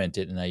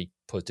experimented and I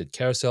posted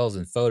carousels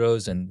and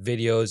photos and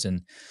videos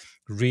and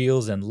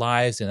reels and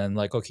lives. And I'm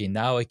like, okay,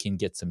 now I can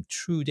get some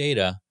true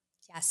data,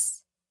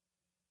 Yes.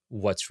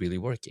 what's really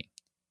working.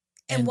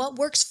 And And what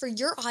works for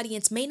your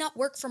audience may not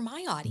work for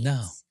my no,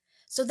 audience.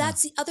 So no,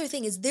 that's the other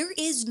thing is there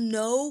is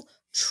no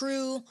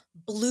true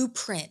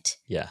blueprint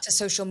yeah. to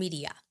social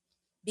media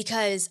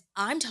because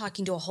I'm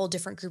talking to a whole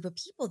different group of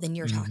people than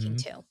you're talking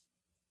Mm-hmm, to.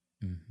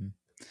 mm-hmm.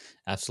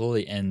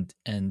 Absolutely. And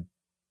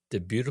the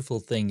beautiful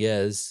thing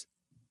is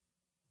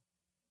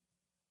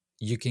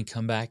you can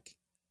come back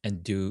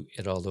and do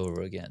it all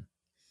over again.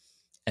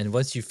 And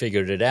once you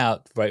figured it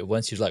out, right,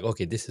 once you're like,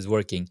 okay, this is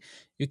working,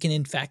 you can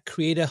in fact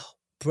create a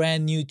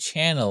brand new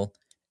channel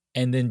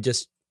and then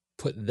just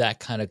put that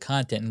kind of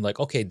content and like,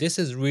 okay, this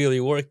is really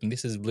working.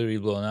 This is really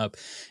blowing up.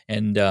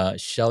 And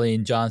Shelly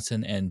and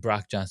Johnson and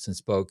Brock Johnson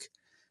spoke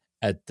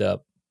at the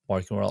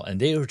Marketing World, and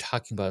they were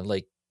talking about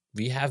like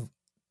we have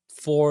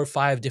 4 or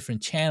 5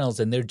 different channels,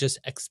 and they're just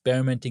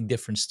experimenting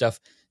different stuff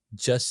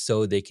just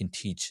so they can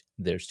teach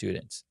their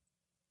students.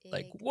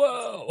 Like,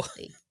 whoa.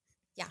 Exactly.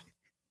 Yeah.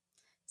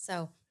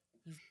 So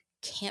you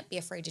can't be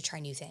afraid to try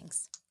new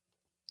things.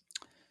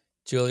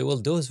 Julie, well,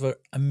 those were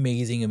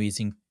amazing,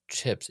 amazing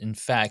tips. In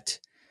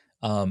fact,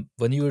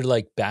 when you were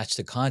like batch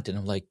the content,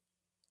 I'm like,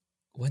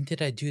 when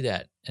did I do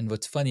that? And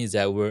what's funny is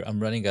that I'm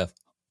running a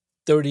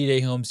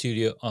 30-day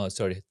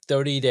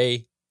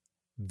 30-day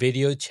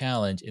video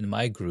challenge in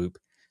my group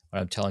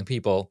where I'm telling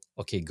people,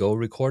 okay, go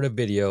record a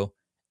video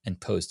and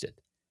post it.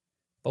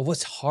 But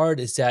what's hard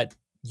is that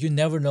you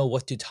never know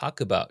what to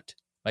talk about,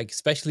 like,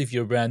 especially if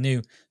you're brand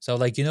new. So,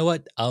 like, you know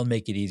what? I'll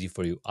make it easy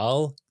for you.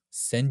 I'll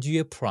send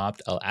you a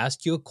prompt, I'll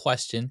ask you a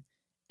question,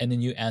 and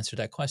then you answer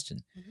that question.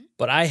 Mhm.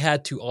 But I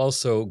had to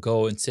also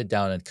go and sit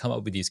down and come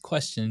up with these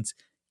questions,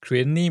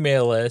 create an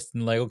email list,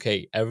 and like,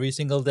 okay, every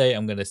single day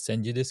I'm going to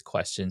send you this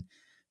question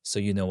so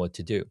you know what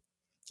to do.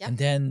 Yep. And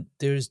then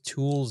there's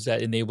tools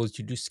that enables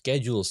you to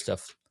schedule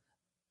stuff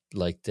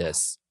like Wow.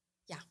 this.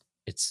 Yeah.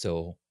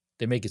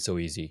 They make it so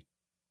easy.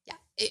 Yeah.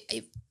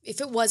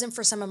 If it wasn't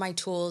for some of my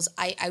tools,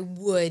 I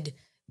would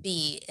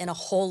be in a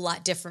whole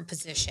lot different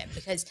position,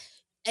 because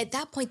at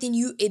that point, then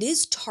it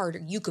is harder.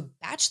 You could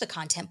batch the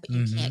content, but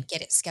you Mhm. can't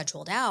get it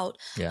scheduled out.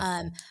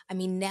 Yeah. I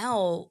mean,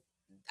 now,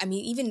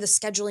 even the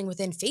scheduling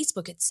within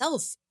Facebook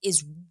itself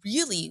is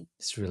really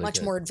It's really much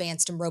good. more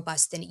advanced and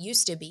robust than it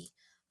used to be.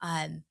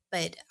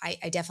 But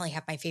I definitely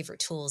have my favorite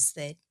tools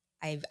that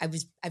I've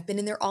been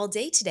in there all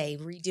day today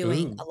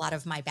redoing Ooh. a lot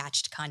of my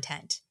batched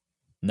content.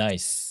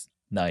 Nice.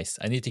 Nice.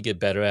 I need to get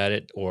better at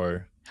it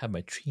or have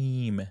my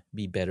team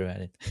be better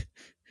at it.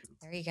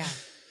 There you go.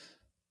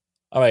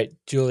 All right,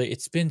 Julie,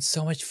 it's been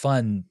so much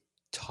fun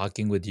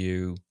talking with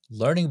you,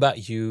 learning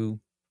about you,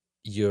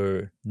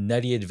 your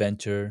nutty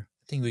adventure.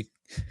 I think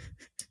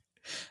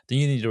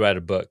you need to write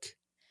a book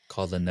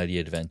called The Nutty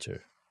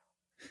Adventure.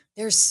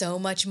 There's so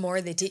much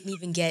more that didn't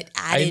even get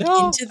I added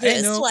know. into I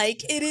this. know.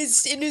 Like, it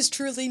is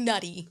truly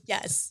nutty.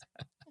 Yes.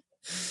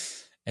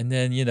 And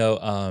then,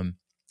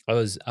 I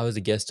was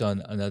a guest on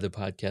another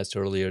podcast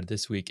earlier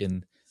this week,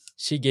 and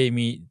she gave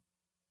me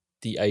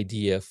the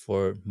idea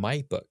for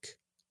my book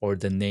or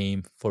the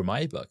name for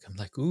my book. I'm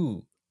like,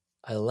 ooh,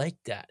 I like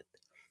that.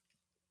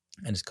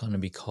 And it's going to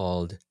be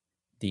called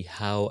The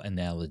How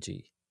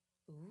Analogy.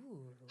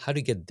 Ooh. How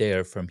to get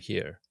there from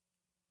here.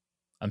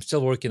 I'm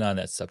still working on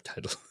that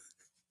subtitle.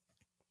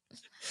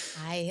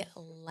 I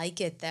like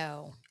it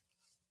though.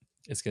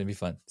 It's going to be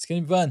fun. It's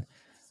going to be fun.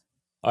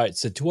 All right.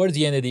 So, towards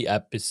the end of the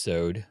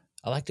episode,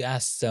 I like to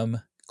ask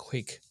some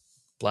quick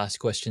blast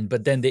questions,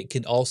 but then they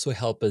can also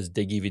help us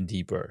dig even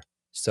deeper.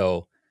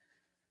 So,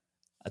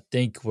 I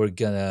think we're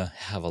going to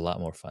have a lot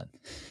more fun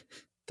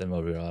than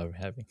what we are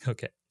having.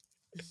 Okay.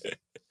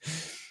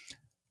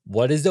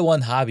 What is the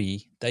one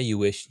hobby that you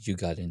wish you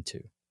got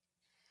into?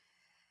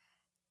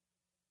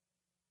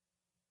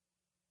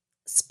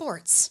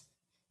 Sports.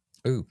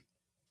 Ooh.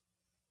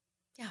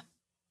 Yeah.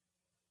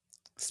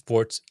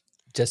 Sports,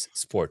 just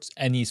sports,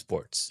 any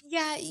sports.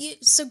 Yeah.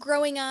 So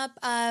growing up,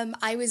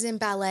 I was in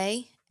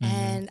ballet,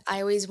 and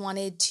I always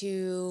wanted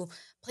to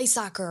play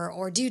soccer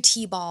or do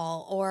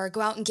t-ball or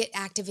go out and get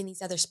active in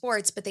these other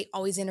sports, but they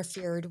always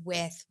interfered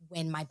with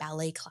when my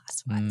ballet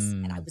class was,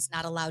 and I was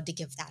not allowed to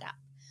give that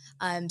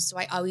up. So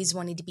I always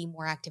wanted to be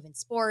more active in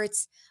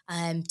sports,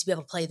 to be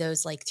able to play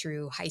those like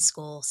through high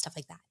school, stuff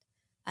like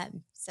that.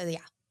 So yeah.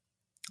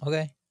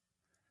 Okay.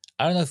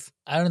 I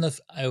don't know if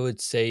I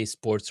would say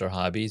sports are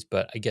hobbies,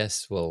 but I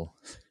guess we'll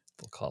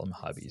call them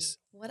Let's hobbies.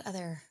 see. What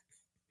other?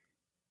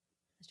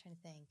 I was trying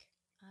to think.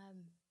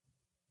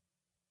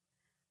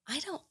 I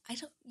don't,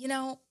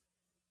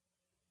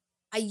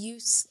 I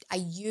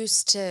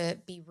used to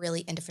be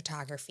really into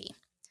photography,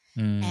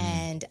 Mm,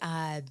 and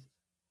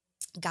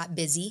got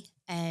busy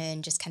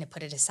and just kind of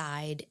put it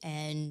aside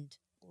and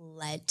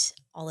let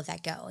all of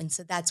that go. And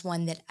so that's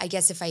one that I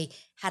guess if I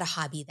had a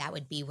hobby, that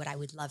would be what I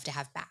would love to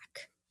have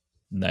back.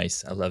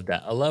 nice. I love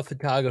that. I love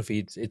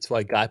photography. It's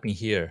what got me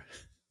here.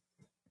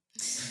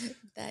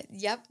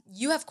 Yep.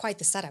 You have quite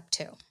the setup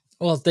too.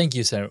 Well, thank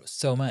you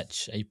so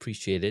much. I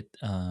appreciate it.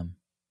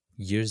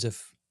 Years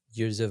of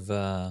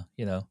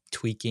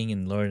tweaking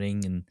and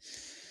learning and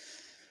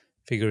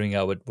figuring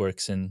out what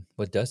works and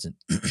what doesn't.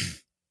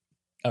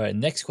 All right,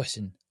 next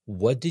question.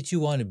 What did you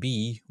want to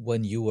be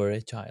when you were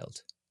a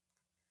child?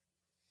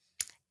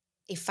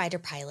 A fighter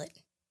pilot.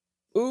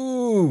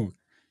 Ooh,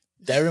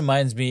 that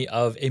reminds me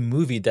of a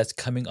movie that's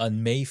coming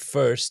on May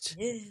 1st.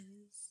 Yes.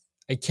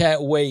 I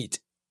can't wait.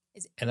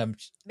 Is it And I'm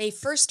May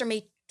 1st or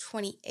May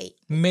 28th?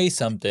 May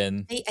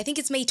something. I think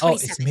it's May Oh,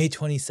 27th. it's May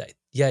 22nd.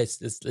 Yeah,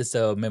 it's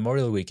a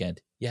Memorial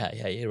weekend. Yeah,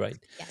 you're right.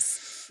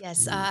 Yes.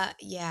 Yes. Ooh.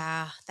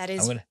 Yeah, that I'm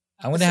is. gonna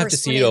The have to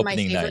first see one it is my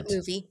opening favorite night.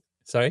 movie.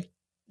 Sorry?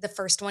 The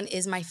first one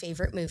is my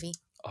favorite movie.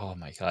 Oh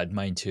my god,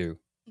 mine too.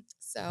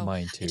 So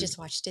Mine I too. just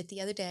watched it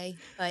the other day.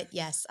 But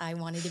yes, I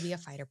wanted to be a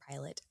fighter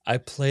pilot. I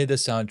play the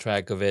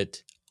soundtrack of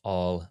it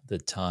all the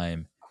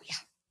time. Oh yeah.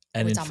 Oh,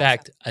 And it's in on my phone.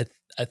 fact,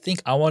 I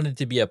think I wanted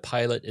to be a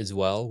pilot as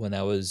well when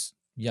I was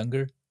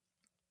younger,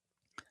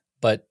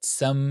 but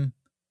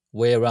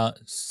way around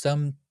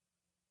some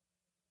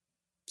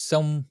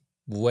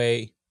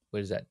way,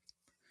 what is that?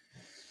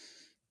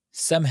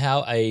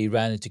 Somehow I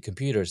ran into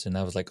computers and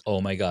I was like, "Oh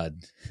my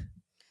god,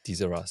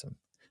 these are awesome."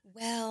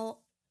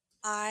 Well,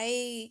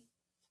 I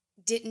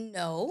didn't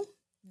know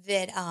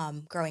that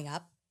growing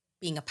up,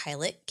 being a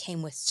pilot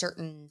came with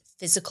certain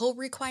physical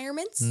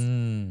requirements.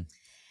 Mm.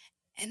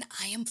 And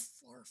I am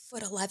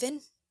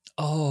 4'11".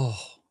 Oh,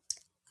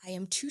 I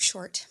am too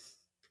short.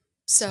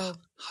 so So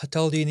how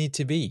tall do you need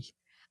to be?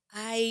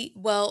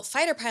 well,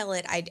 fighter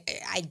pilot,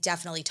 I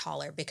definitely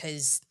taller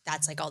because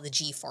that's like all the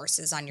G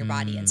forces on your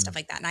body and Mm. stuff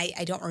like that. And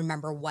I don't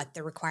remember what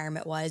the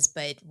requirement was,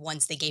 but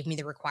once they gave me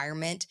the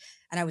requirement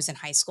and I was in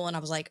high school and I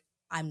was like,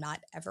 I'm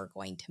not ever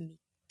going to meet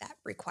that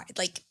required.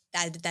 Like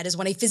that is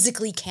one I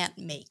physically can't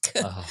make.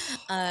 Oh, um,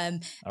 all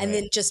and right.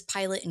 then just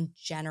pilot in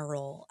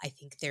general, I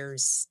think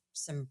there's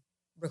some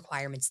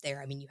requirements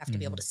there. I mean, you have to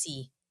be able Mhm. to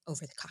see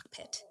over the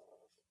cockpit.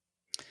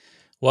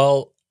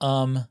 Well,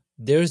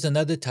 there's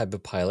another type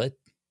of pilot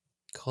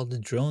called the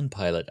drone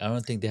pilot. I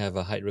don't think they have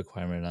a height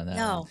requirement on that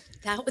one.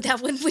 No,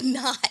 that one would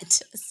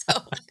not. So,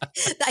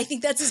 I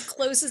think that's as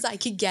close as I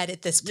could get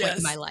at this point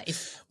in my Yes.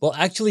 life. Well,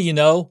 actually,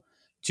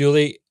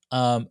 Julie,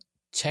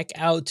 check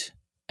out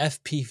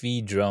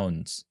FPV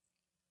drones.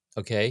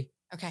 Okay,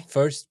 Okay.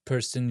 first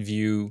person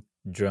view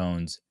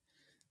drones.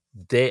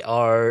 They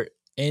are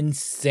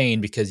insane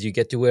because you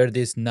get to wear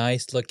these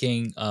nice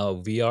looking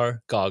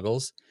VR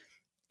goggles,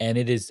 and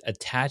it is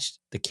attached.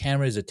 The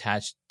camera is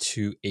attached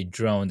to a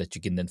drone that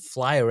you can then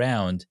fly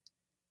around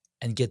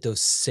and get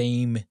those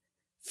same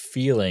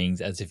feelings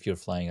as if you're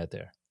flying out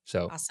there.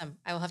 So Awesome.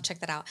 I will have to check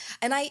that out.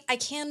 And I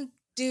can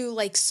do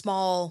like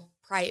small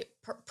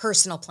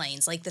personal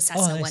planes like the oh,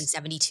 Cessna nice,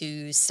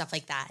 172s, stuff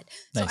like that.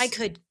 So I nice.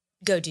 could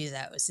go do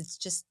those. It's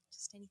just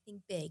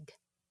anything big.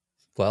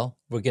 Well,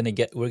 we're gonna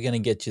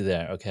get you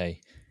there.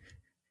 Okay.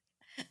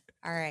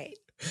 All right.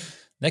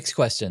 Next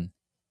question.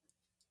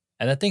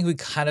 And I think we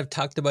kind of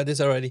talked about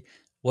this already.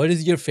 What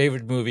is your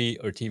favorite movie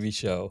or TV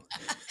show?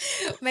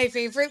 My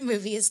favorite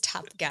movie is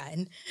Top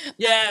Gun.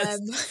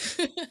 Yes.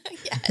 Um,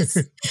 yes,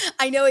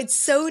 I know it's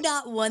so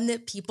not one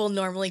that people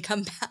normally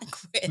come back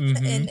with,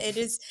 Mm-hmm. and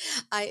it's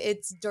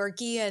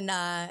dorky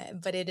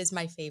and but it is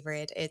my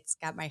favorite. It's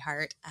got my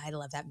heart. I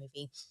love that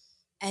movie.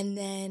 And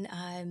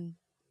then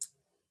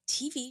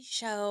TV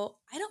show,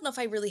 I don't know if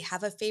I really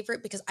have a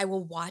favorite because I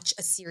will watch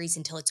a series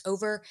until it's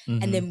over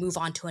and Mm-hmm. then move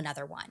on to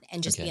another one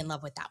and just be Okay. in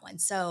love with that one.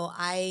 So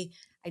I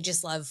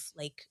just love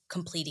like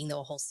completing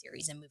the whole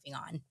series and moving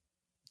on.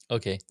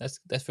 Okay. That's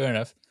fair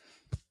enough.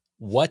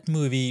 What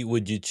movie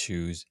would you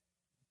choose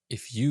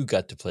if you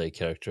got to play a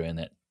character in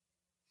it?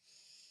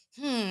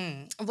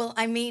 Well,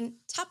 I mean,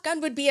 Top Gun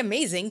would be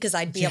amazing because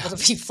I'd be able Yeah,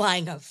 to be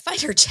flying a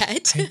fighter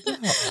jet. I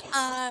know.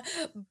 uh,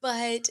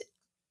 but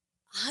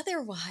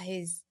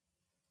otherwise,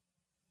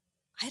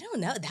 I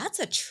don't know. That's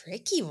a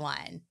tricky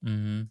one.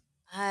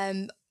 Mm-hmm.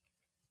 Um,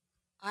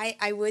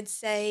 I would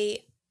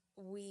say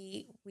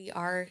we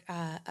are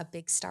a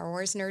big Star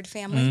Wars nerd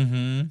family.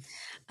 Mm-hmm.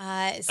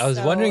 I was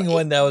So wondering it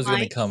when that was gonna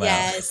might come out.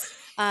 yes.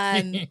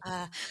 I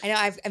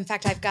know in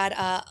fact I've got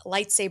a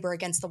lightsaber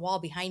against the wall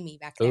behind me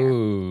back there.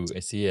 Oh, I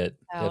see it.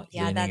 So Yep,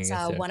 yeah, leaning that's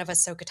against there. one of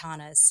Ahsoka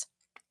Tana's.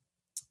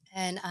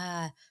 And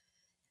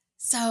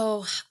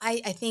so I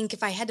think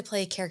if I had to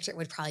play a character, it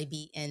would probably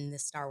be in the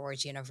Star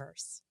Wars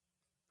universe.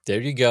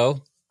 There you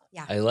go.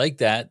 Yeah. I like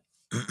that.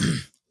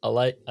 I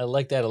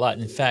like that a lot.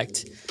 In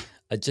fact,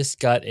 I just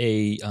got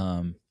a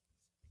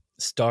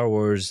Star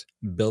Wars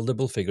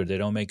buildable figure. They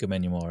don't make them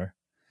anymore,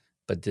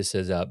 but this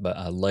is a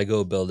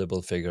Lego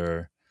buildable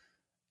figure,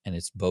 and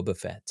it's Boba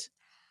Fett.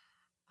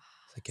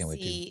 So I can't wait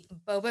to. See,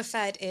 Boba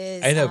Fett I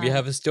is know you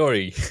have a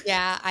story.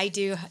 yeah, I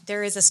do.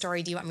 There is a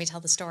story. Do you want me to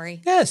tell the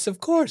story? Yes, of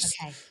course.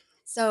 Okay.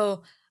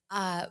 So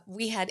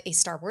we had a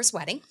Star Wars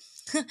wedding.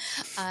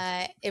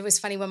 It was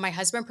funny when my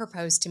husband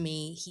proposed to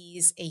me.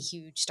 He's a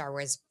huge Star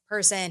Wars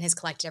person, has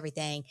collected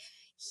everything.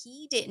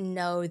 He didn't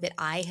know that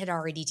I had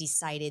already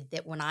decided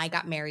that when I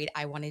got married,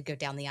 I wanted to go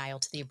down the aisle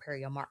to the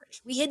Imperial March.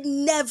 We had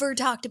never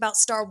talked about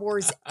Star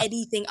Wars,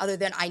 anything other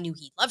than I knew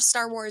he loved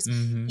Star Wars.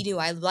 Mm-hmm. He knew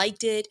I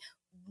liked it.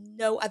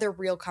 No other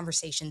real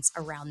conversations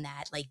around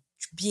that, like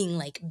being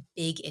like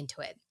big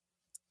into it.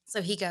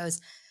 So he goes,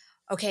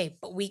 okay,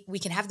 but we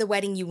can have the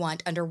wedding you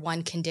want under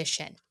one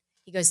condition.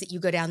 He goes that you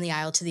go down the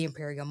aisle to the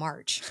Imperial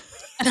March.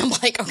 And I'm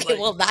like, okay, Like,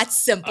 well, that's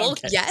simple.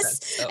 okay, Yes.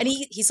 that's so. And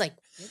he's like,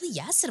 really?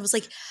 Yes. And I was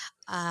like,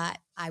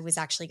 I was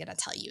actually going to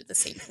tell you the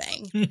same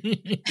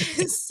thing.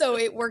 So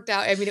it worked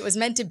out. I mean, it was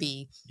meant to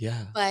be.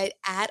 Yeah. But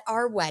at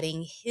our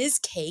wedding, his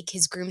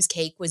groom's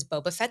cake was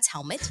Boba Fett's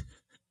helmet.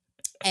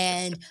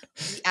 And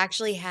we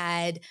actually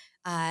had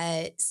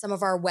some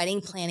of our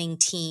wedding planning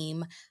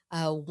team,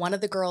 one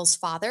of the girls'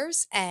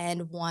 fathers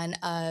and one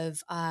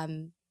of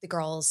the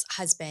girl's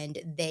husband,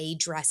 they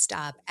dressed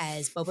up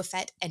as Boba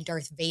Fett and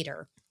Darth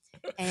Vader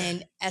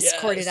and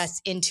escorted Yes.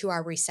 us into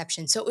our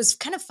reception. So it was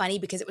kind of funny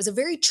because it was a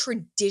very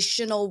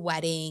traditional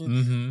wedding,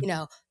 Mm-hmm. you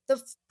know,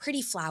 the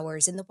pretty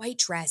flowers and the white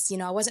dress.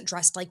 I wasn't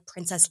dressed like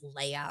Princess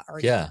Leia or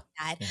anything Yeah.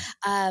 like that.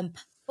 Yeah.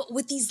 But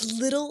with these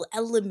little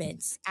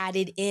elements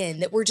added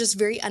in that were just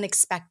very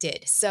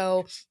unexpected.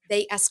 So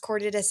they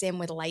escorted us in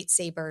with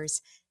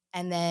lightsabers.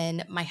 And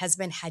then my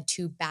husband had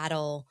to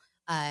battle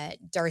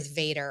Darth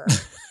Vader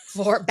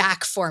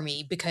for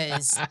me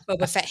because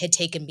Boba Fett had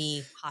taken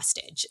me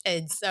hostage.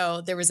 And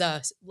so there was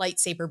a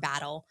lightsaber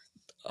battle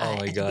Oh my at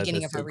the God,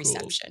 beginning that's of our so cool.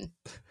 reception.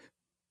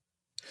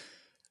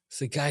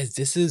 So, guys,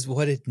 this is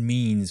what it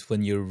means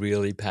when you're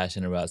really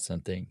passionate about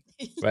something,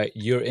 right?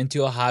 You're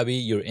into a hobby,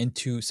 you're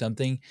into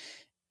something,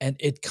 and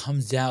it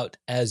comes out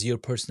as your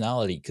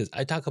personality. Because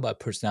I talk about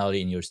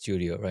personality in your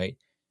studio, right?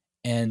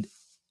 And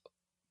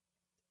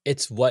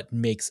it's what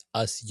makes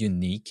us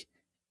unique.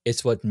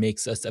 It's what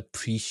makes us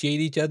appreciate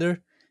each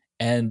other.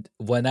 And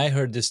when I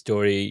heard this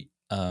story,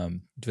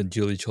 when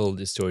Julie told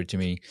this story to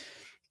me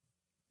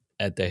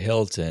at the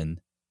Hilton,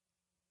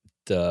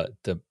 the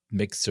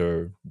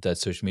mixer that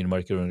social media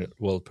marketer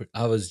world,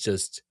 I was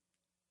just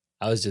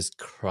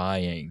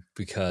crying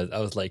because I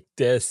was like,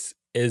 this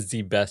is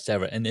the best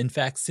ever. And in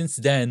fact, since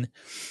then,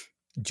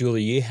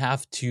 Julie, you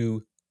have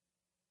to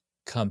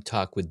come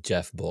talk with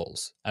Jeff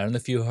Bowles. I don't know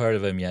if you heard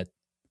of him yet.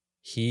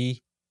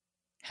 He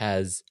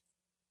has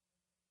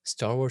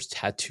Star Wars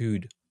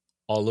tattooed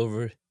all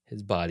over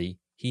his body.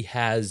 He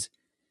has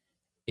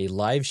a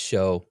live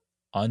show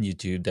on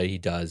YouTube that he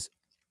does.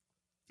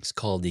 It's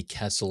called the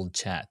Castle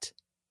Chat,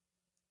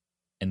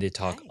 and they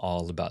talk Okay.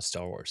 all about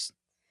Star Wars.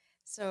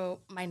 So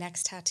my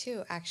next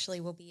tattoo actually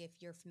will be, if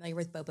you're familiar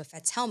with Boba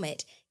Fett's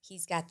helmet,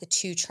 he's got the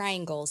two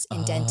triangles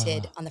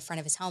indented Ah, on the front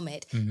of his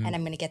helmet, mhm. and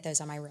I'm going to get those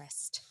on my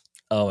wrist.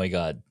 Oh my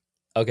God.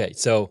 Okay,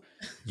 so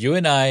you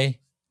and I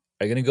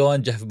are gonna go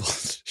on Jeff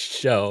Ball's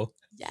show.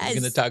 We're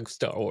gonna Yes, talk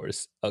Star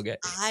Wars. Okay.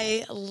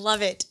 I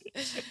love it.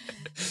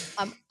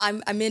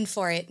 I'm in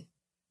for it.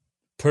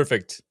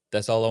 Perfect.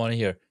 That's all I want to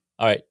hear.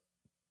 All right.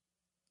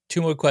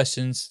 Two more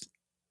questions.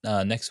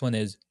 Next one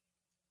is,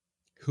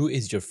 who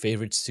is your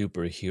favorite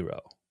superhero?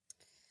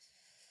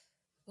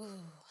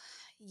 Ooh,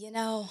 you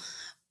know,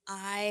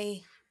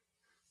 I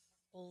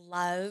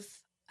love,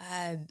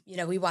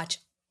 we watch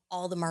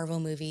all the Marvel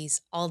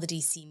movies, all the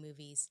DC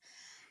movies.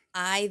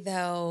 I,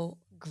 though,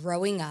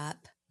 growing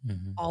up,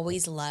 Mm-hmm.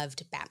 always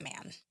loved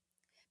Batman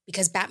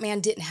because Batman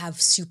didn't have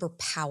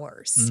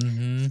superpowers.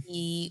 Mm-hmm.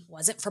 He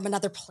wasn't from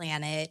another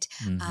planet.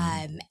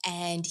 Mm-hmm.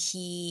 And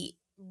he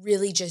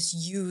really just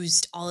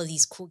used all of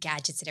these cool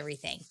gadgets and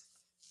everything.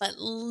 But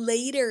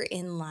later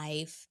in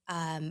life,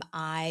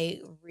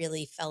 I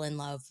really fell in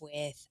love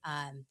with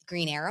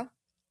Green Arrow.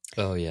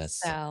 Oh yes.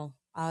 So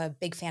I'm a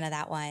big fan of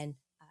that one.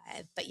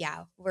 But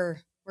yeah, we're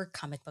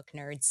comic book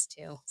nerds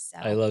too.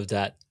 I So love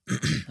that.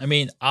 I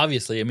mean,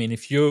 obviously, I mean,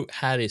 if you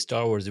had a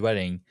Star Wars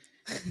wedding,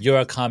 you're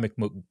a comic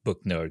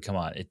book nerd. Come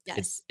on.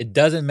 yes, It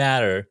doesn't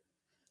matter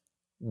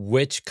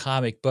which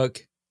comic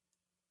book.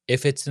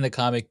 If it's in the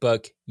comic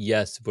book,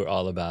 yes, we're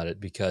all about it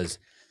because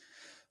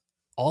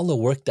all the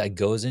work that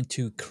goes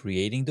into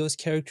creating those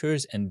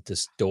characters and the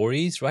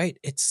stories, right?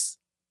 It's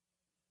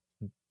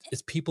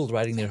people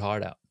writing their yeah.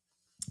 heart out.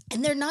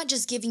 And they're not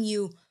just giving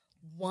you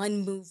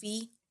one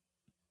movie,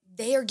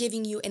 they are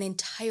giving you an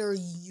entire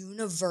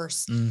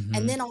universe and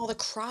Mm-hmm. then all the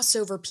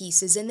crossover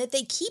pieces, and that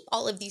they keep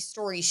all of these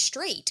stories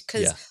straight.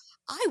 Because Yeah.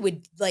 I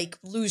would like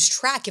lose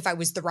track if I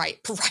was the right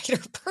writer.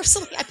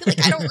 Personally, I'd be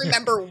like, I don't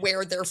remember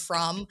where they're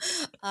from.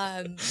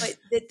 But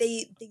that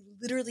they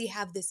literally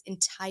have this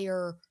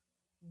entire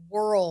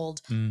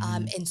world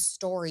Mm-hmm. and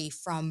story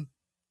from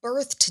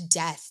birth to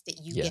death that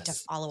you get to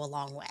Yes. follow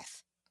along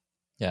with.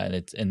 Yeah,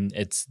 and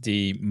it's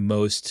the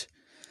most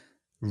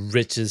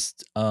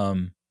richest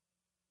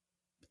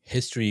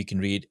history you can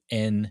read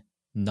in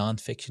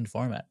nonfiction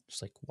format.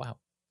 It's like, wow,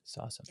 it's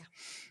awesome.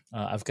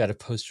 Yeah. I've got a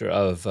poster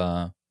of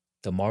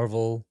the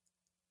Marvel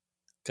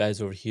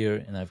guys over here,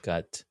 and I've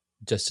got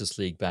Justice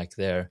League back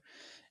there,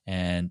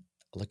 and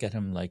I look at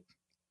them like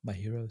my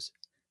heroes.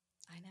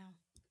 I know.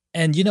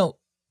 And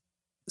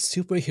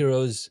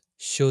superheroes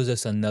shows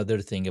us another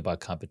thing about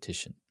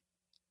competition.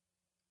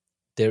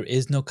 There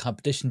is no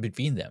competition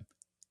between them.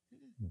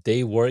 Mm.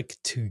 They work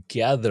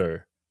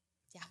together,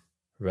 Yeah.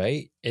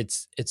 right?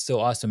 It's so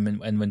awesome.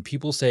 And when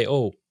people say,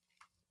 "Oh,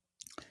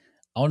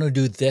 I want to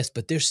do this,"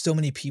 but there's so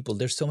many people,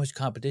 there's so much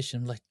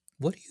competition. I'm like,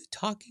 what are you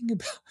talking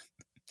about?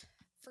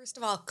 First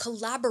of all,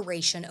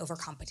 collaboration over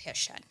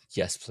competition.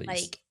 Yes, please.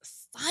 Like,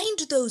 find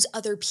those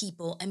other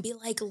people and be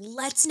like,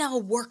 let's now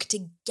work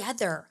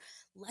together.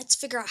 Let's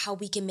figure out how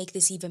we can make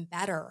this even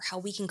better, how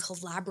we can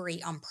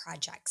collaborate on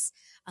projects.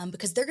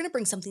 Because they're going to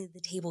bring something to the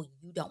table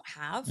you don't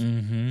have,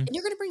 Mm-hmm. and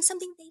you're going to bring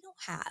something they don't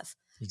have.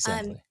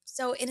 Exactly.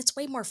 And it's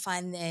way more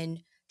fun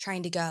than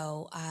trying to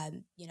go,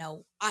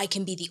 I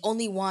can be the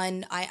only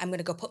one. I'm going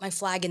to go put my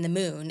flag in the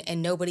moon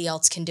and nobody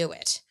else can do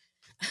it.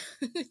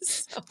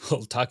 So,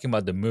 Well, talking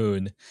about the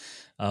moon,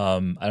 I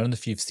don't know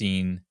if you've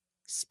seen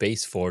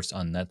Space Force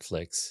on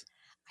Netflix.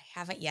 I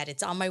haven't yet.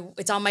 It's on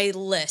my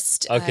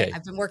list. Okay.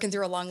 I've been working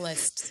through a long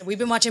list. So we've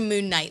been watching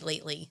Moon Knight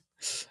lately.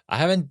 I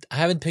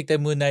haven't picked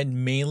up Moon Knight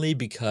mainly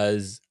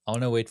because I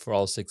want to wait for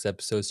all 6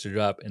 episodes to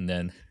drop and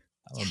then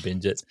I'll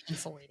binge it. It's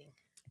painful waiting.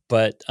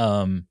 But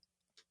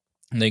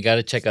they got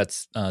to check out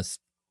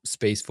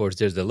Space Force.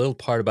 There's a little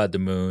part about the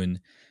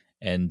moon,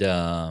 and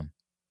I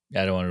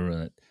don't want to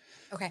ruin it.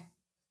 Okay.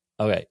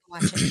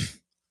 Watch it.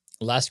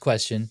 Last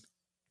question: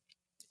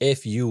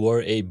 if you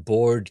were a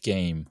board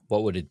game,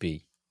 what would it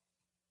be?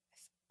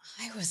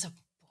 I was a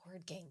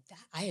board game.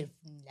 I have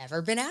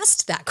never been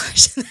asked that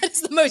question. That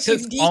is the most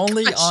unique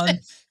only question. On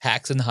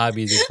Hacks and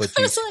Hobbies is what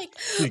I was like,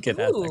 you get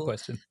asked that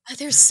question.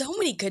 There's so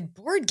many good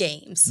board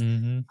games.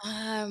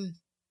 Mm-hmm.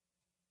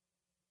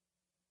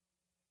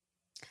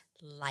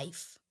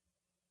 Life.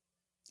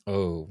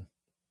 Oh,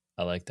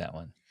 I like that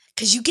one.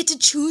 Because you get to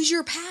choose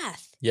your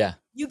path. Yeah.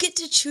 You get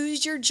to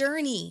choose your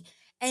journey.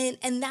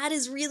 And that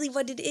is really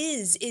what it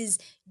is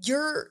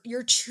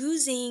you're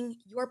choosing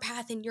your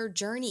path and your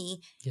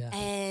journey. Yeah.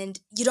 And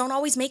you don't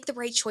always make the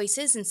right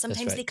choices. And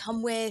sometimes they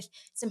come with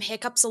some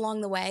hiccups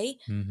along the way.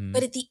 Mm-hmm.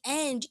 But at the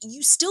end,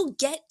 you still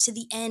get to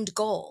the end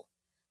goal.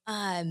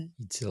 You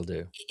still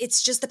do.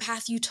 It's just the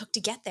path you took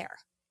to get there.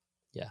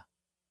 Yeah.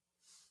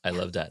 I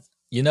love that.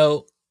 You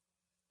know,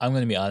 I'm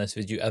going to be honest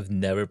with you. I've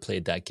never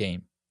played that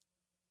game.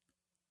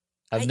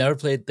 I've never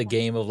played the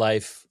game of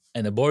life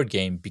and a board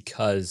game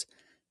because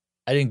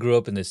I didn't grow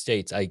up in the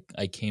States. I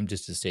came to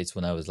the States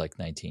when I was like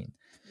 19.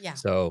 Yeah.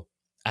 So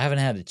I haven't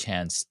had a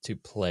chance to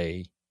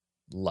play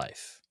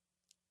life,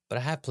 but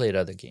I have played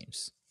other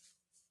games.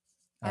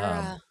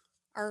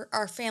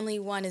 Our family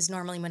one is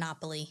normally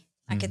Monopoly.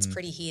 That gets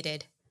pretty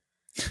heated.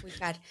 We've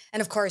got,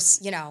 and of course,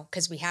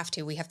 because we have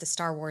the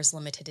Star Wars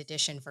limited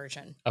edition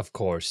version. Of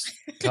course.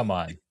 Come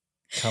on.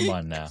 Come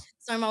on now.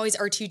 So I'm always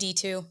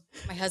R2-D2.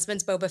 My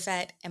husband's Boba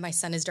Fett and my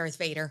son is Darth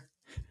Vader.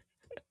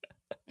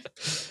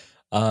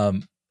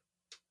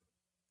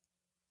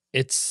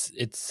 It's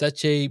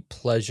such a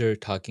pleasure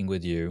talking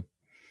with you,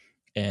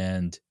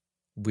 and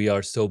we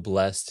are so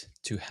blessed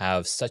to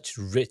have such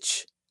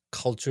rich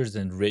cultures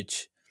and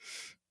rich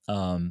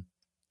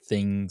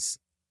things.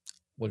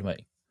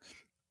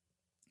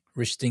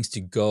 Rich things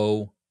to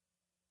go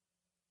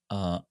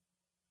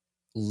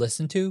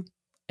listen to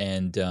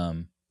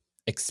and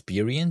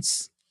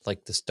experience,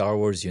 like the Star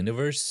Wars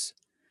universe,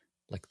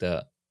 like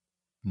the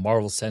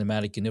Marvel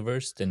Cinematic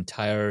Universe, the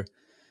entire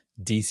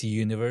DC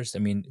universe. I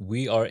mean,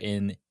 we are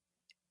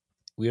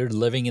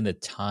living in a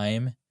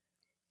time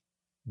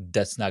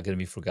that's not going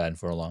to be forgotten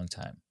for a long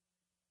time.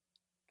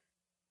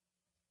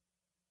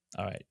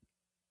 All right.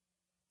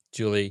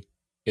 Julie,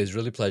 it was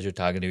really a pleasure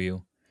talking to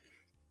you.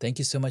 Thank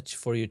you so much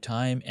for your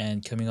time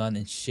and coming on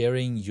and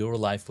sharing your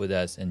life with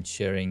us and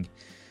sharing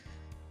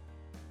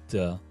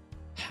the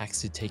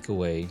hacks to take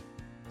away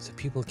so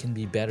people can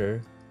be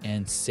better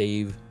and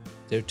save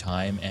their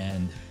time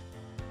and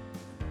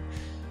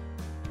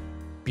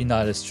be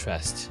not as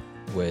stressed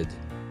with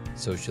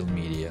social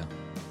media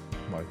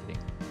marketing.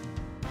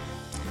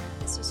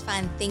 This was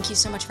fun. Thank you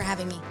so much for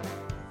having me.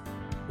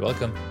 You're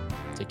welcome.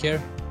 Take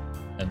care,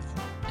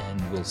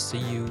 and we'll see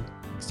you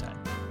next time.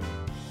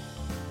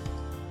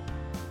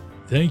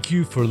 Thank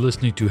you for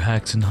listening to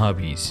Hacks and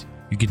Hobbies.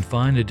 You can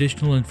find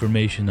additional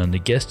information on the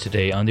guest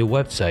today on the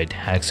website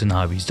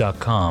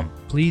hacksandhobbies.com.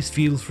 Please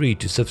feel free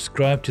to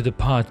subscribe to the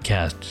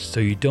podcast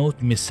so you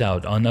don't miss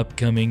out on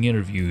upcoming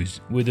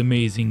interviews with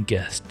amazing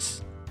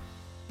guests.